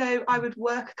tired, so I would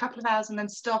work a couple of hours and then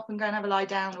stop and go and have a lie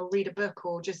down or read a book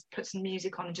or just put some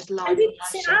music on and just lie.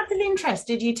 And out of interest,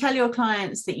 did you tell your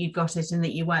clients that you'd got it and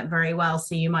that you weren't very well,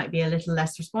 so you might be a little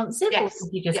less responsive? Yes. Or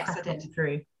did you just I did.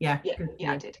 Through? Yeah,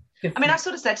 I did. I mean, I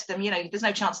sort of said to them, there's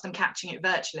no chance of them catching it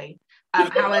virtually.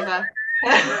 However,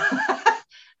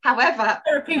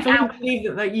 there are people who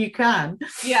believe that you can.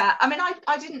 Yeah, I mean,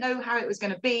 I didn't know how it was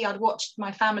going to be. I'd watched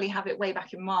my family have it way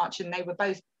back in March, and they were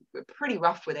both pretty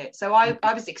rough with it. So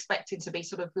I was expecting to be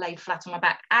sort of laid flat on my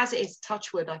back. As it is,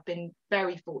 touch wood, I've been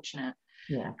very fortunate.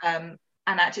 Yeah. And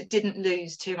actually didn't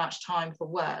lose too much time for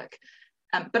work.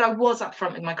 But I was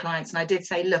upfront with my clients, and I did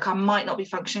say, look, I might not be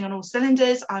functioning on all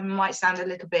cylinders. I might sound a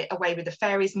little bit away with the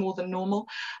fairies more than normal.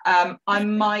 I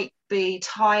might be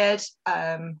tired,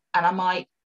 and I might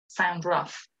sound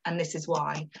rough, and this is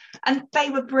why. And they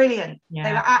were brilliant. Yeah.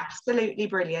 They were absolutely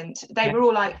brilliant. They were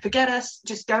all like, forget us,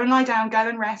 just go and lie down, go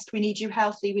and rest. We need you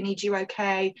healthy, we need you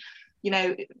okay.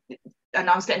 And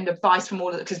I was getting advice from all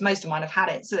of it, because most of mine have had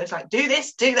it, so it's like, do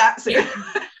this, do that. So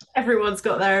everyone's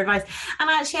got their advice. And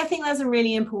actually, I think that's a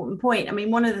really important point. I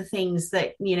mean, one of the things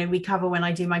that we cover when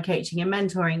I do my coaching and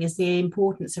mentoring is the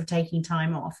importance of taking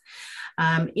time off.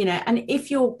 And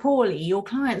if you're poorly, your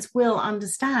clients will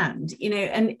understand,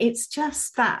 and it's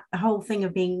just that whole thing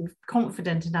of being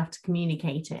confident enough to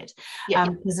communicate it.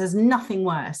 Because there's nothing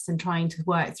worse than trying to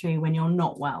work through when you're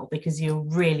not well, because you're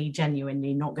really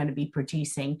genuinely not going to be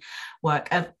producing work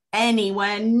of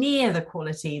anywhere near the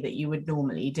quality that you would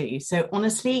normally do. So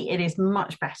honestly, it is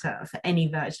much better for any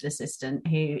virtual assistant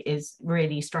who is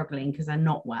really struggling because they're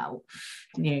not well,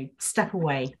 step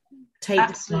away, take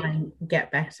the time,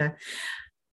 get better.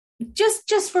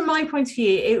 Just from my point of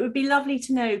view, it would be lovely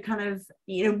to know kind of,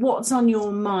 what's on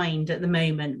your mind at the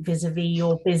moment vis-a-vis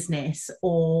your business,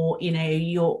 or,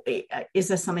 is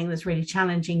there something that's really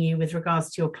challenging you with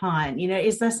regards to your client?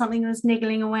 Is there something that's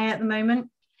niggling away at the moment?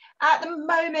 At the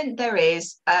moment, there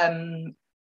is.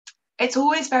 It's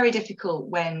always very difficult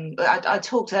when I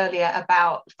talked earlier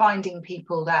about finding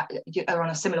people that are on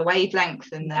a similar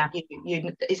wavelength and that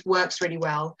it works really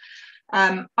well.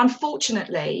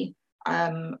 Unfortunately,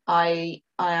 I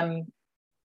am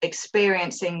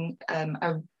experiencing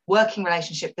a working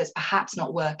relationship that's perhaps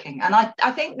not working. And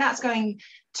I think that's going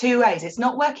two ways. It's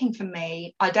not working for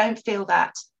me. I don't feel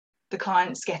that the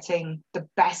client's getting the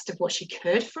best of what she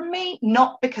could from me,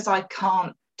 not because I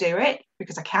can't do it,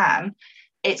 because I can.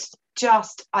 It's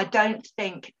just, I don't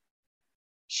think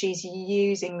she's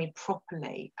using me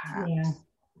properly, perhaps.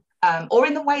 Or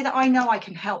in the way that I know I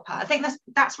can help her. I think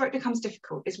that's where it becomes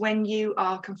difficult, is when you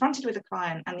are confronted with a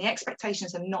client and the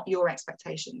expectations are not your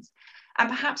expectations, and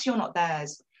perhaps you're not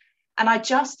theirs. And I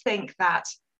just think that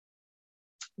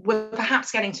we're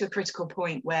perhaps getting to a critical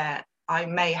point where I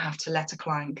may have to let a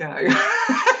client go.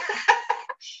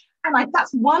 And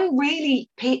that's one really,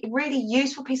 really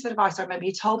useful piece of advice I remember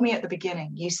you told me at the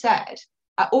beginning. You said,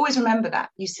 I always remember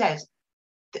that, you said,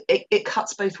 it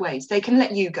cuts both ways. They can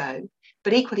let you go,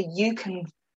 but equally you can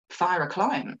fire a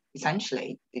client,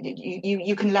 essentially.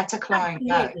 You can let a client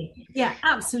go. Yeah,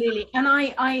 absolutely. And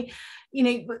I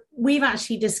we've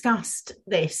actually discussed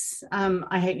this.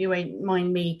 I hope you won't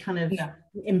mind me kind of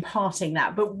imparting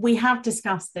that, but we have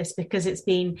discussed this because it's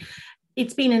been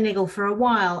a niggle for a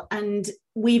while, and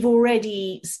we've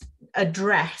already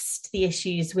addressed the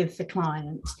issues with the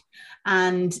client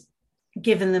and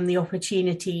given them the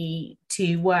opportunity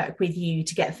to work with you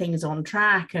to get things on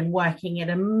track and working at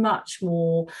a much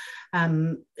more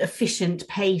efficient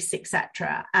pace,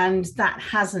 etc. And that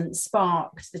hasn't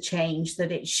sparked the change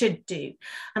that it should do.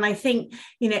 And I think,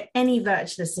 any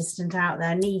virtual assistant out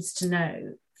there needs to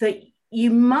know that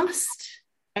you must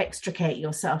extricate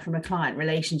yourself from a client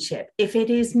relationship if it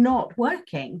is not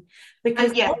working,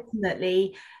 because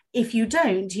ultimately, if you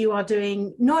don't, you are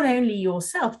doing not only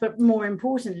yourself, but more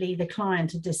importantly, the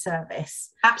client a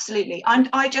disservice. Absolutely.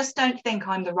 I just don't think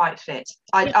I'm the right fit.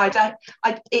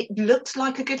 It looked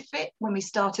like a good fit when we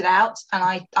started out,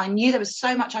 and I knew there was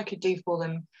so much I could do for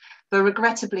them, but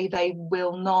regrettably, they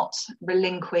will not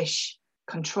relinquish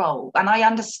control. And I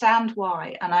understand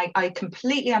why, and I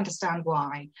completely understand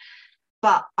why,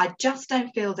 but I just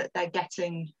don't feel that they're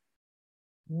getting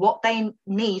what they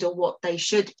need or what they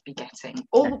should be getting,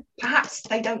 or perhaps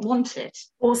they don't want it,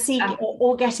 or seek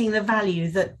or getting the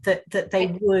value that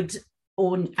they would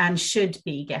and should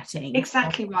be getting.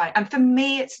 Exactly right. And for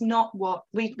me, it's not what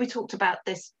we talked about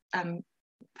this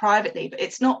privately, but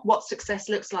it's not what success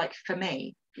looks like for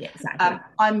me. Yeah, exactly.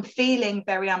 I'm feeling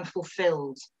very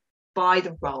unfulfilled by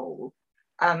the role.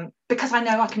 because I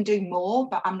know I can do more,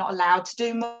 but I'm not allowed to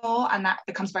do more, and that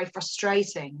becomes very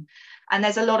frustrating. And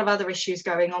there's a lot of other issues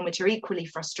going on which are equally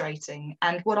frustrating.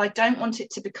 And what I don't want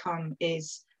it to become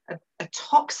is a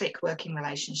toxic working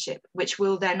relationship, which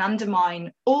will then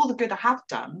undermine all the good I have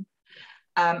done,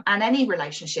 and any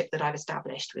relationship that I've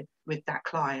established with that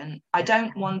client. I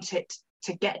don't want it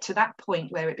to get to that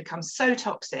point where it becomes so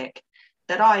toxic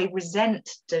that I resent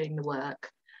doing the work,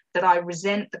 that I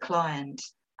resent the client,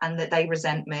 and that they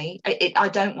resent me. I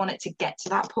don't want it to get to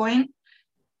that point.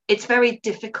 It's very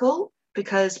difficult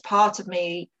because part of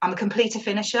me, I'm a completer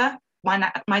finisher.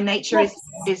 My nature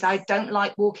is I don't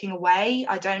like walking away.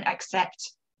 I don't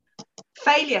accept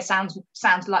failure. Sounds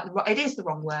like it is the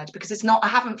wrong word, because it's not. I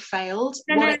haven't failed.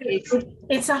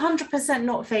 It's 100%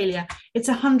 not failure. It's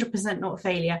 100% not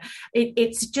failure.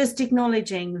 It's just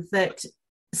acknowledging that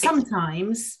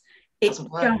sometimes it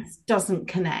just doesn't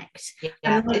connect. Yeah.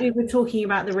 And like we were talking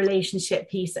about the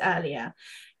relationship piece earlier,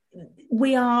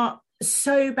 we are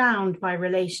so bound by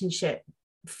relationship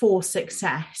for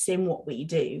success in what we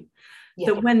do,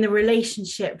 that when the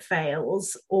relationship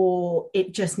fails or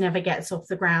it just never gets off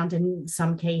the ground, in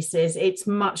some cases it's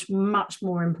much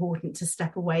more important to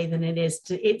step away than it is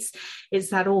to it's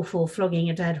that awful flogging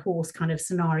a dead horse kind of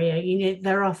scenario. You know,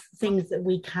 there are things that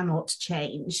we cannot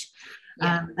change.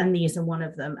 And these are one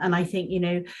of them. And I think, you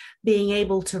know, being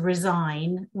able to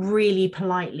resign really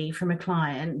politely from a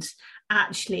client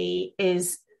actually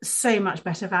is so much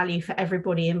better value for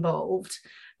everybody involved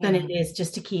than it is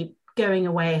just to keep going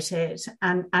away at it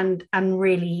and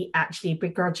really actually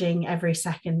begrudging every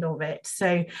second of it.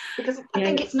 So because I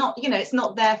think it's not, you know, it's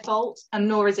not their fault, and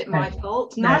nor is it my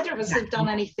fault. Neither of us have done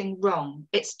anything wrong.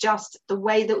 It's just the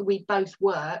way that we both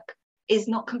work is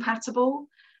not compatible.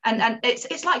 And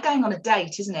it's like going on a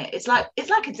date, isn't it? It's like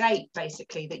a date,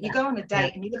 basically, that you go on a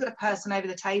date and you look at the person over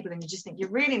the table and you just think,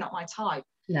 you're really not my type.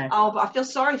 No. Oh, but I feel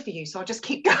sorry for you, so I'll just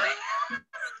keep going.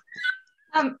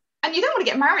 And you don't want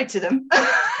to get married to them.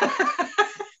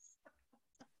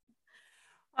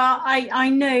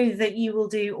 I know that you will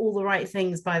do all the right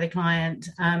things by the client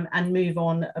and move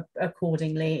on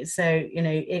accordingly. So, you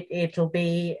know, it'll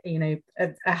be, you know,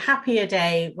 a happier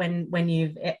day when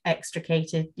you've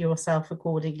extricated yourself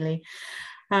accordingly.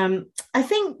 I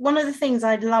think one of the things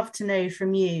I'd love to know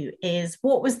from you is,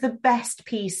 what was the best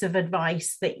piece of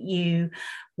advice that you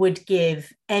would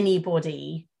give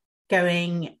anybody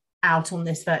going out on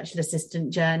this virtual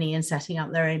assistant journey and setting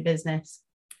up their own business?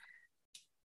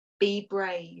 Be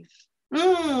brave.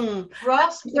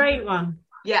 Grasp the great one.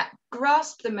 Yeah,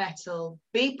 grasp the metal.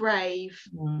 Be brave.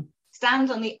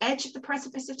 Stand on the edge of the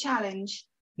precipice of challenge.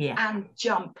 And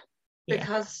jump,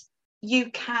 because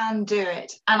you can do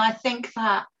it. And I think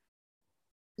that,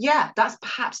 that's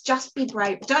perhaps just be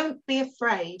brave. Don't be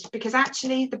afraid, because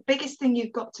actually the biggest thing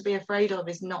you've got to be afraid of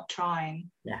is not trying.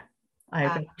 I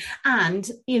agree.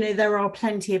 And, you know, there are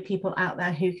plenty of people out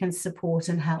there who can support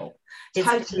and help. It's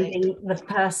totally the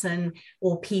person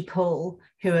or people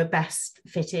who are best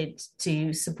fitted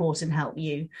to support and help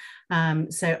you.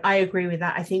 So I agree with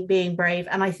that. I think being brave,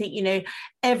 and I think, you know,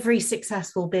 every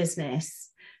successful business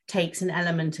takes an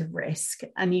element of risk,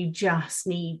 and you just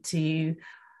need to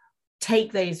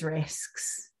take those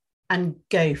risks and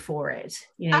go for it,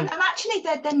 you know. And actually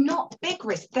they're not big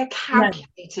risks, they're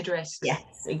calculated risks. Yes,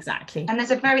 exactly. And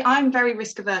I'm very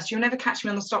risk averse. You'll never catch me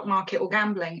on the stock market or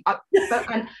gambling.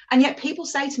 And yet people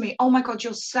say to me, oh my God,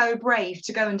 you're so brave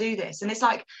to go and do this. And it's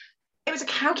like, it was a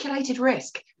calculated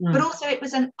risk, but also it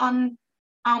was an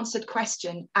unanswered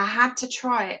question. I had to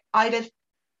try it. I'd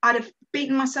have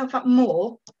beaten myself up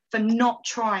more for not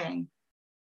trying.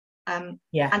 And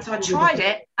so I tried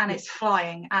it, and it's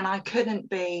flying, and I couldn't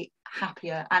be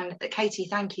happier. And Katie,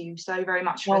 thank you so very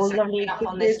much for setting me up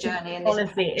on this journey. And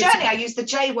I used the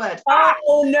J word.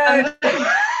 Oh no.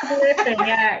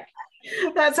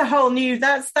 That's a whole new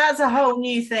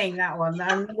thing, that one.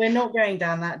 And we're not going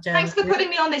down that journey. Thanks for putting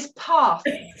me on this path.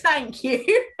 Thank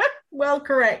you. Well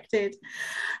corrected.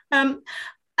 And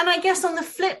I guess on the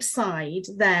flip side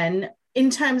then, in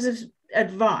terms of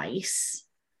advice,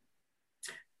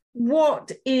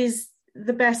 what is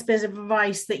the best bit of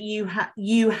advice that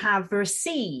you have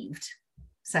received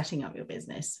setting up your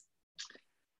business?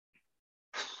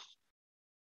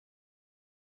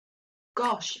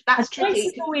 Gosh, that's tricky.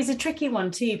 It's always a tricky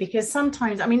one too, because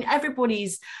sometimes, I mean,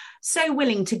 everybody's so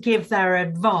willing to give their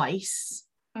advice.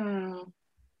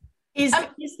 Is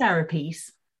there a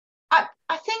piece? I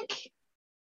think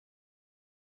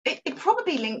it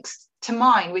probably links to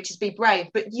mine, which is be brave,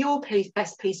 but your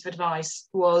best piece of advice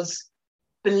was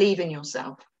believe in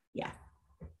yourself.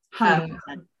 100%.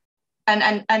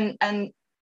 And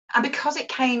because it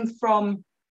came from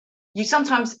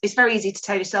sometimes, it's very easy to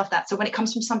tell yourself that. So when it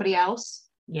comes from somebody else,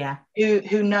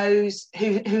 who knows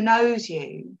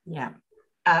you,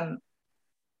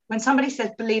 when somebody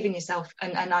says believe in yourself,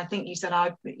 and I think you said,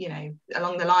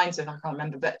 along the lines of, I can't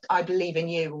remember, but I believe in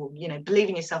you, or believe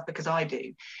in yourself because I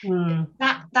do.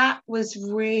 That was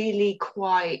really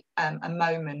quite a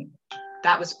moment.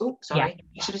 That was, I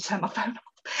should have turned my phone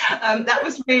off. That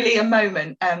was really a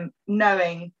moment,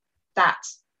 knowing that,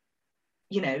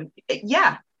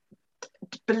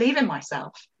 believe in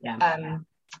myself.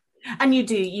 And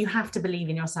you have to believe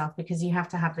in yourself, because you have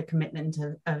to have the commitment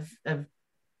of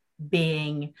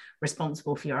being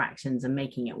responsible for your actions and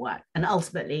making it work. And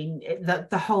ultimately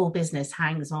the whole business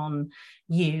hangs on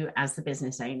you as the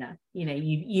business owner.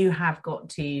 You have got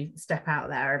to step out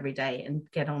there every day and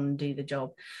get on and do the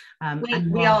job. We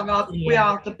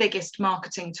are the biggest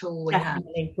marketing tool we have.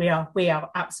 We are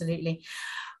absolutely.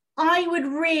 I would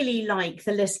really like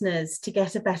the listeners to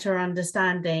get a better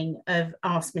understanding of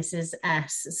Ask Mrs.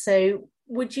 S. So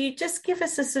would you just give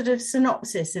us a sort of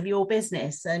synopsis of your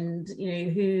business and, who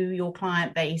your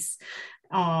client base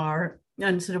are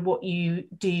and sort of what you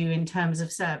do in terms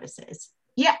of services?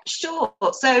 Yeah, sure.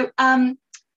 So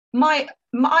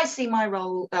I see my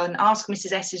role, and Ask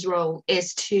Mrs. S's role,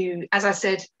 is to, as I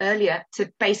said earlier,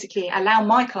 to basically allow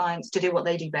my clients to do what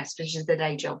they do best, which is their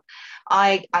day job.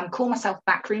 I call myself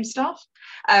backroom staff,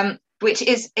 which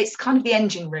is, it's kind of the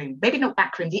engine room, maybe not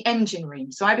backroom, the engine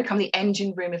room. So I become the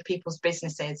engine room of people's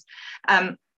businesses.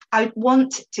 I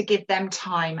want to give them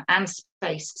time and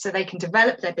space so they can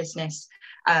develop their business,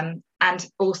 and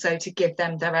also to give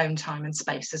them their own time and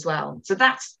space as well. So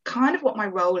that's kind of what my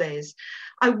role is.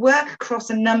 I work across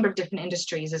a number of different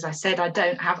industries. As I said, I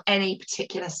don't have any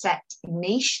particular set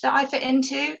niche that I fit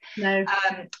into. No.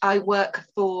 I work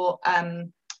for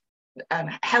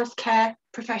healthcare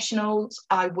professionals.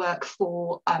 I work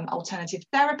for alternative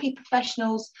therapy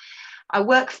professionals. I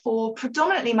work for,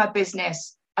 predominantly my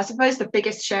business, I suppose the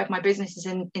biggest share of my business is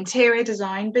in interior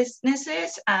design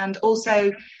businesses, and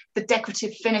also the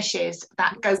decorative finishes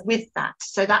that go with that.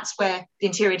 So that's where the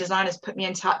interior designers put me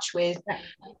in touch with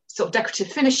sort of decorative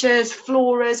finishers,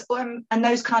 floorers, and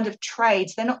those kind of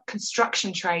trades. They're not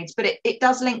construction trades, but it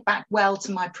does link back well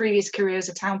to my previous career as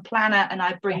a town planner, and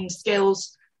I bring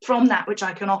skills from that which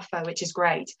I can offer, which is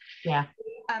great.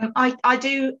 I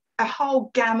do a whole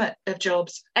gamut of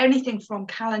jobs, anything from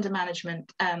calendar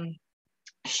management,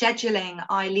 scheduling.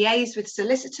 I liaise with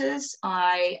solicitors.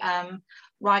 I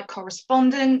write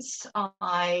correspondence.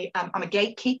 I'm a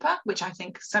gatekeeper, which I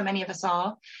think so many of us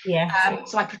are.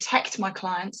 So I protect my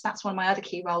clients. That's one of my other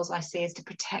key roles I see, is to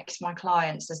protect my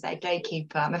clients as their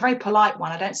gatekeeper. I'm a very polite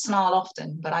one. I don't snarl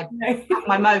often, but I have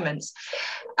my moments.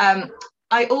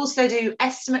 I also do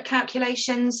estimate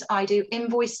calculations. I do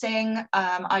invoicing.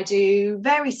 I do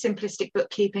very simplistic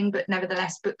bookkeeping, but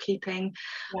nevertheless bookkeeping.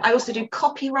 I also do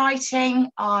copywriting.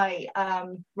 I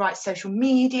write social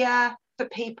media for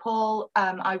people.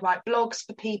 I write blogs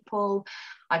for people.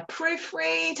 I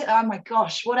proofread. Oh my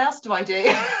gosh, what else do I do?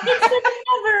 It's a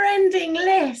never-ending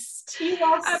list. You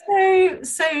are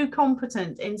so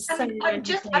competent in so many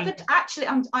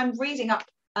things. I'm reading up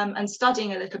and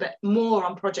studying a little bit more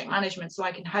on project management so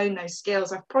I can hone those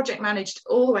skills. I've project managed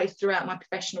all the way throughout my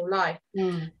professional life.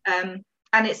 And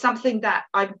it's something that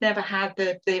I've never had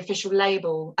the official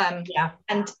label.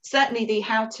 And certainly the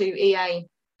How to EA,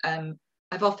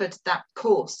 I've offered that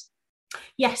course.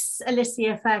 Yes,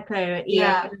 Alicia Fairclough.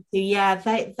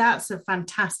 That's a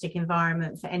fantastic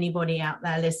environment for anybody out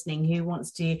there listening who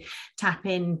wants to tap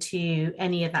into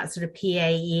any of that sort of PA,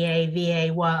 EA,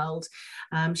 VA world.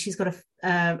 She's got a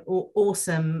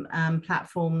awesome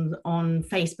platform on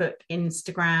Facebook,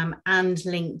 Instagram, and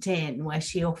LinkedIn, where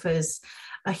she offers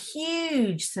a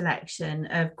huge selection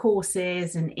of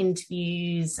courses and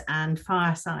interviews and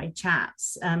fireside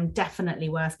chats. Definitely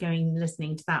worth going and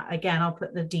listening to that. Again, I'll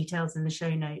put the details in the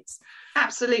show notes.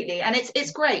 Absolutely, and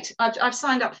it's great. I've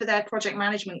signed up for their project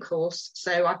management course,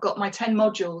 so I've got my 10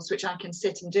 modules which I can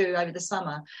sit and do over the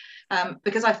summer,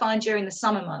 because I find during the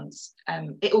summer months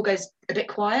it all goes a bit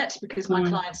quiet because my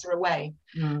clients are away,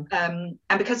 and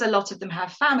because a lot of them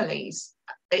have families.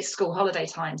 It's school holiday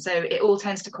time, so it all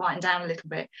tends to quieten down a little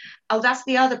bit. Oh, that's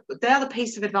the other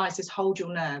piece of advice, is hold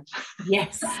your nerve.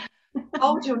 Yes.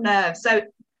 Hold your nerve. So,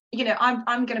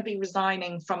 I'm going to be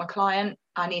resigning from a client.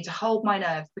 I need to hold my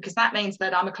nerve, because that means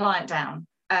that I'm a client down.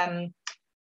 I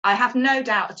have no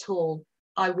doubt at all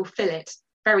I will fill it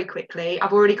very quickly.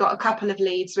 I've already got a couple of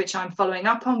leads which I'm following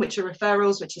up on, which are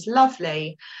referrals, which is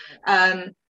lovely.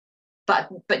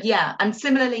 But yeah, and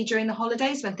similarly during the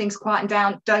holidays when things quieten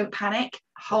down, don't panic.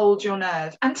 hold your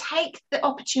nerve and take the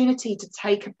opportunity to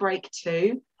take a break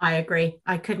too. I agree.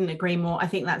 I couldn't agree more. I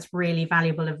think that's really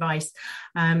valuable advice.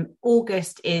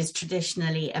 August is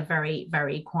traditionally a very,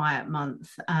 very quiet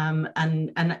month.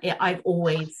 I've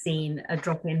always seen a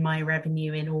drop in my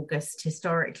revenue in August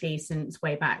historically since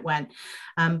way back when.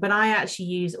 But I actually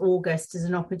use August as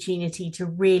an opportunity to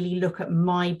really look at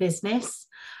my business.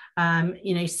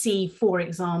 See, for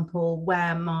example,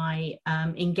 where my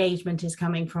engagement is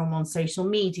coming from on social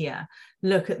media,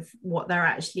 look at what they're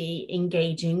actually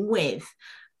engaging with,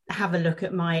 have a look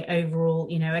at my overall,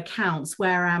 accounts.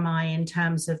 Where am I in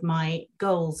terms of my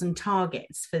goals and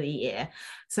targets for the year?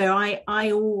 So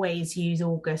I always use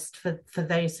August for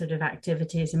those sort of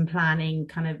activities and planning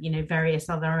kind of, various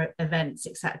other events,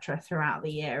 etc., throughout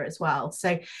the year as well.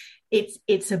 So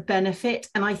it's a benefit.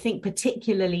 And I think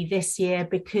particularly this year,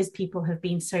 because people have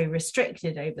been so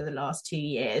restricted over the last 2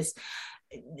 years,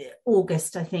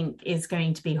 August, I think, is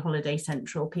going to be holiday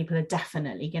central. People are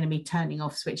definitely going to be turning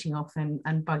off, switching off and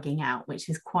bugging out, which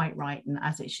is quite right and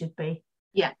as it should be.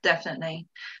 Yeah, definitely.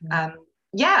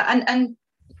 And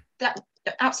that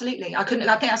absolutely. I think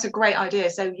that's a great idea.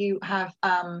 So you have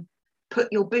put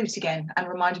your boot again and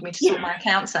reminded me to sort my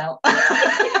accounts out.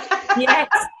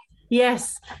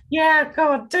 Yes. Yeah,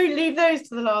 God, don't leave those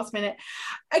to the last minute.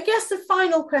 I guess the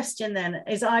final question then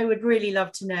is, I would really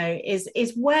love to know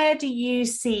is where do you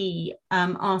see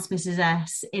Ask Mrs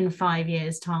S in 5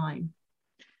 years' time?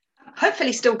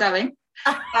 Hopefully still going.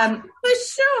 For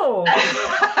sure.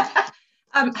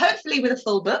 Hopefully with a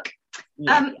full book.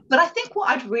 Yeah. But I think what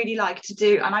I'd really like to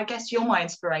do, and I guess you're my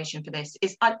inspiration for this,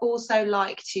 is I'd also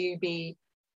like to be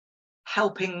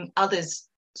helping others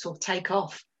sort of take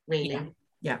off, really.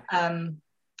 Yeah.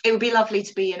 It would be lovely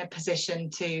to be in a position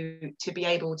to be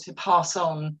able to pass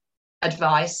on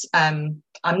advice. I'm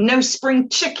no spring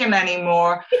chicken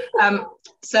anymore.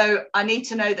 So I need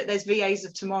to know that there's VAs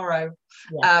of tomorrow.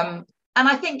 Yeah. And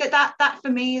I think that for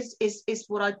me is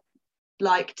what I'd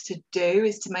like to do,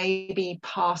 is to maybe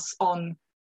pass on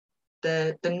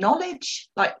the knowledge.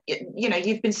 Like,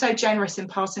 you've been so generous in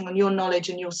passing on your knowledge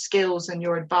and your skills and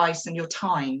your advice and your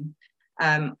time.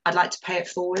 I'd like to pay it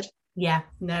forward. Yeah,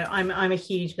 no, I'm a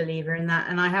huge believer in that.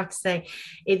 And I have to say,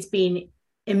 it's been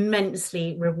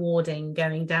immensely rewarding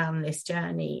going down this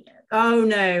journey. Oh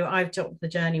no, I've dropped the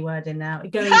journey word in now.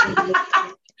 Going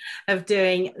of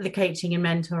doing the coaching and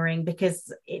mentoring,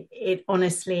 because it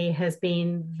honestly has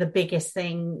been the biggest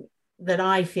thing that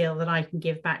I feel that I can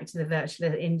give back to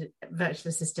the virtual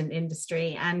assistant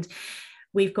industry. And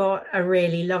we've got a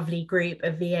really lovely group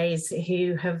of VAs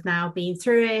who have now been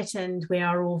through it, and we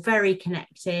are all very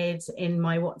connected in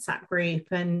my WhatsApp group,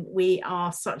 and we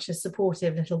are such a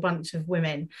supportive little bunch of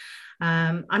women.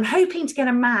 I'm hoping to get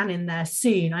a man in there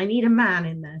soon. I need a man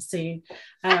in there soon.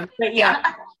 But yeah,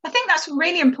 I think that's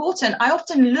really important. I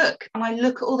often look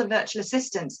at all the virtual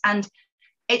assistants, and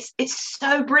it's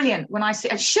so brilliant when I see,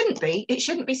 it shouldn't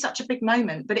be such a big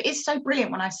moment, but it is so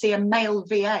brilliant when I see a male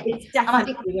VA. It's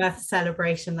definitely worth a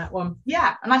celebration, that one.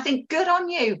 Yeah, and I think good on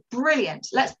you, brilliant.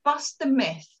 Let's bust the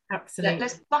myth. Absolutely.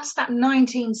 Let's bust that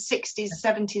 1960s,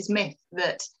 70s myth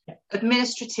that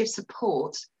administrative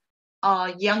support are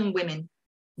young women.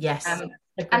 Yes. And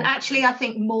actually, I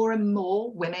think more and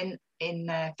more women in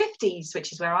their 50s,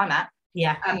 which is where I'm at,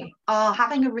 are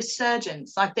having a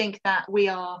resurgence. I think that we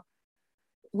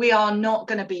are not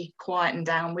going to be quietened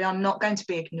down. We are not going to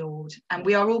be ignored. And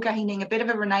we are all gaining a bit of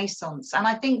a renaissance. And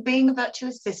I think being a virtual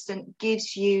assistant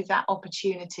gives you that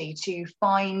opportunity to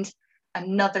find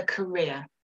another career.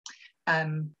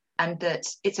 And that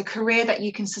it's a career that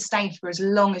you can sustain for as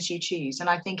long as you choose. And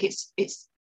I think it's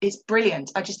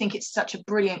brilliant. I just think it's such a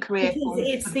brilliant career.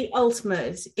 It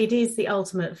is the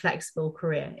ultimate flexible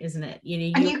career, isn't it?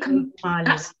 And you can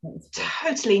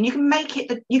totally, and you can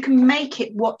make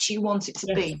it what you want it to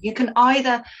be. You can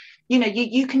either,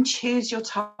 you can choose your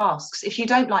tasks. If you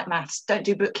don't like maths, don't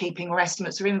do bookkeeping or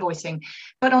estimates or invoicing.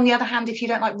 But on the other hand, if you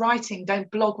don't like writing, don't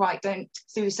blog write, don't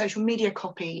do the social media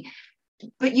copy.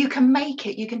 But you can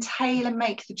tailor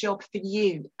make the job for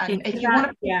you. And if you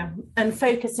want to, and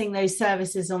focusing those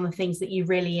services on the things that you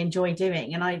really enjoy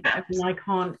doing. And I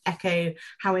can't echo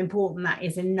how important that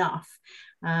is enough.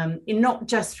 Not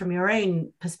just from your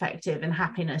own perspective and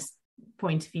happiness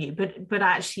point of view, but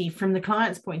actually from the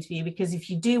client's point of view, because if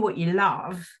you do what you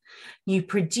love, you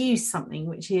produce something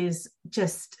which is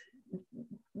just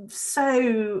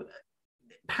so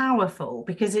powerful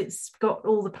because it's got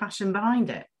all the passion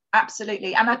behind it.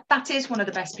 Absolutely. And that is one of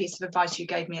the best pieces of advice you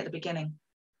gave me at the beginning.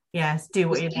 Yes, do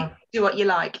what you love. Do what you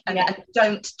like, and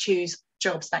don't choose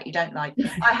jobs that you don't like.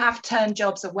 I have turned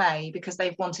jobs away because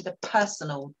they've wanted a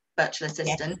personal virtual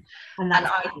assistant. Yes. And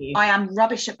I am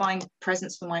rubbish at buying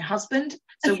presents for my husband.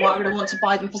 So why would I want to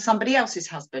buy them for somebody else's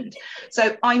husband?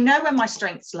 So I know where my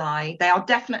strengths lie. They are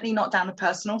definitely not down the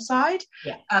personal side.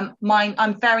 Yeah.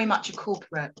 I'm very much a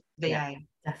corporate VA. Yeah,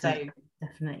 definitely.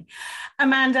 Definitely.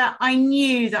 Amanda, I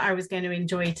knew that I was going to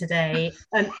enjoy today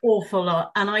an awful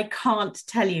lot, and I can't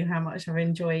tell you how much I've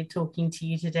enjoyed talking to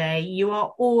you today. You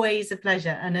are always a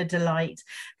pleasure and a delight.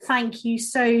 Thank you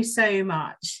so, so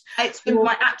much. It's been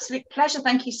my absolute pleasure.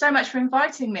 Thank you so much for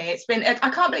inviting me. I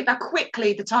can't believe how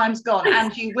quickly the time's gone,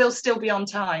 and you will still be on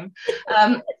time.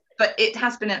 But it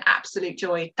has been an absolute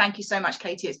joy. Thank you so much,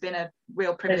 Katie. It's been a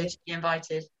real privilege to be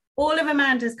invited. All of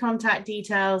Amanda's contact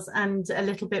details and a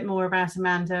little bit more about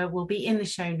Amanda will be in the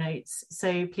show notes.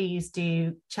 So please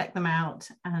do check them out,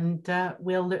 and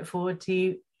we'll look forward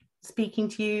to speaking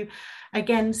to you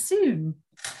again soon.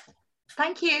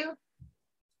 Thank you.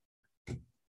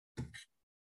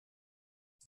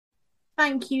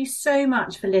 Thank you so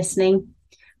much for listening.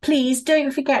 Please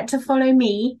don't forget to follow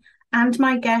me and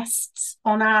my guests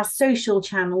on our social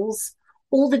channels.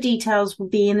 All the details will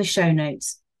be in the show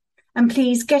notes. And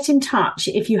please get in touch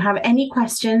if you have any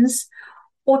questions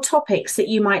or topics that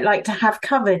you might like to have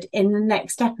covered in the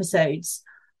next episodes,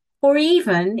 or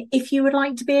even if you would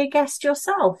like to be a guest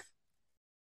yourself.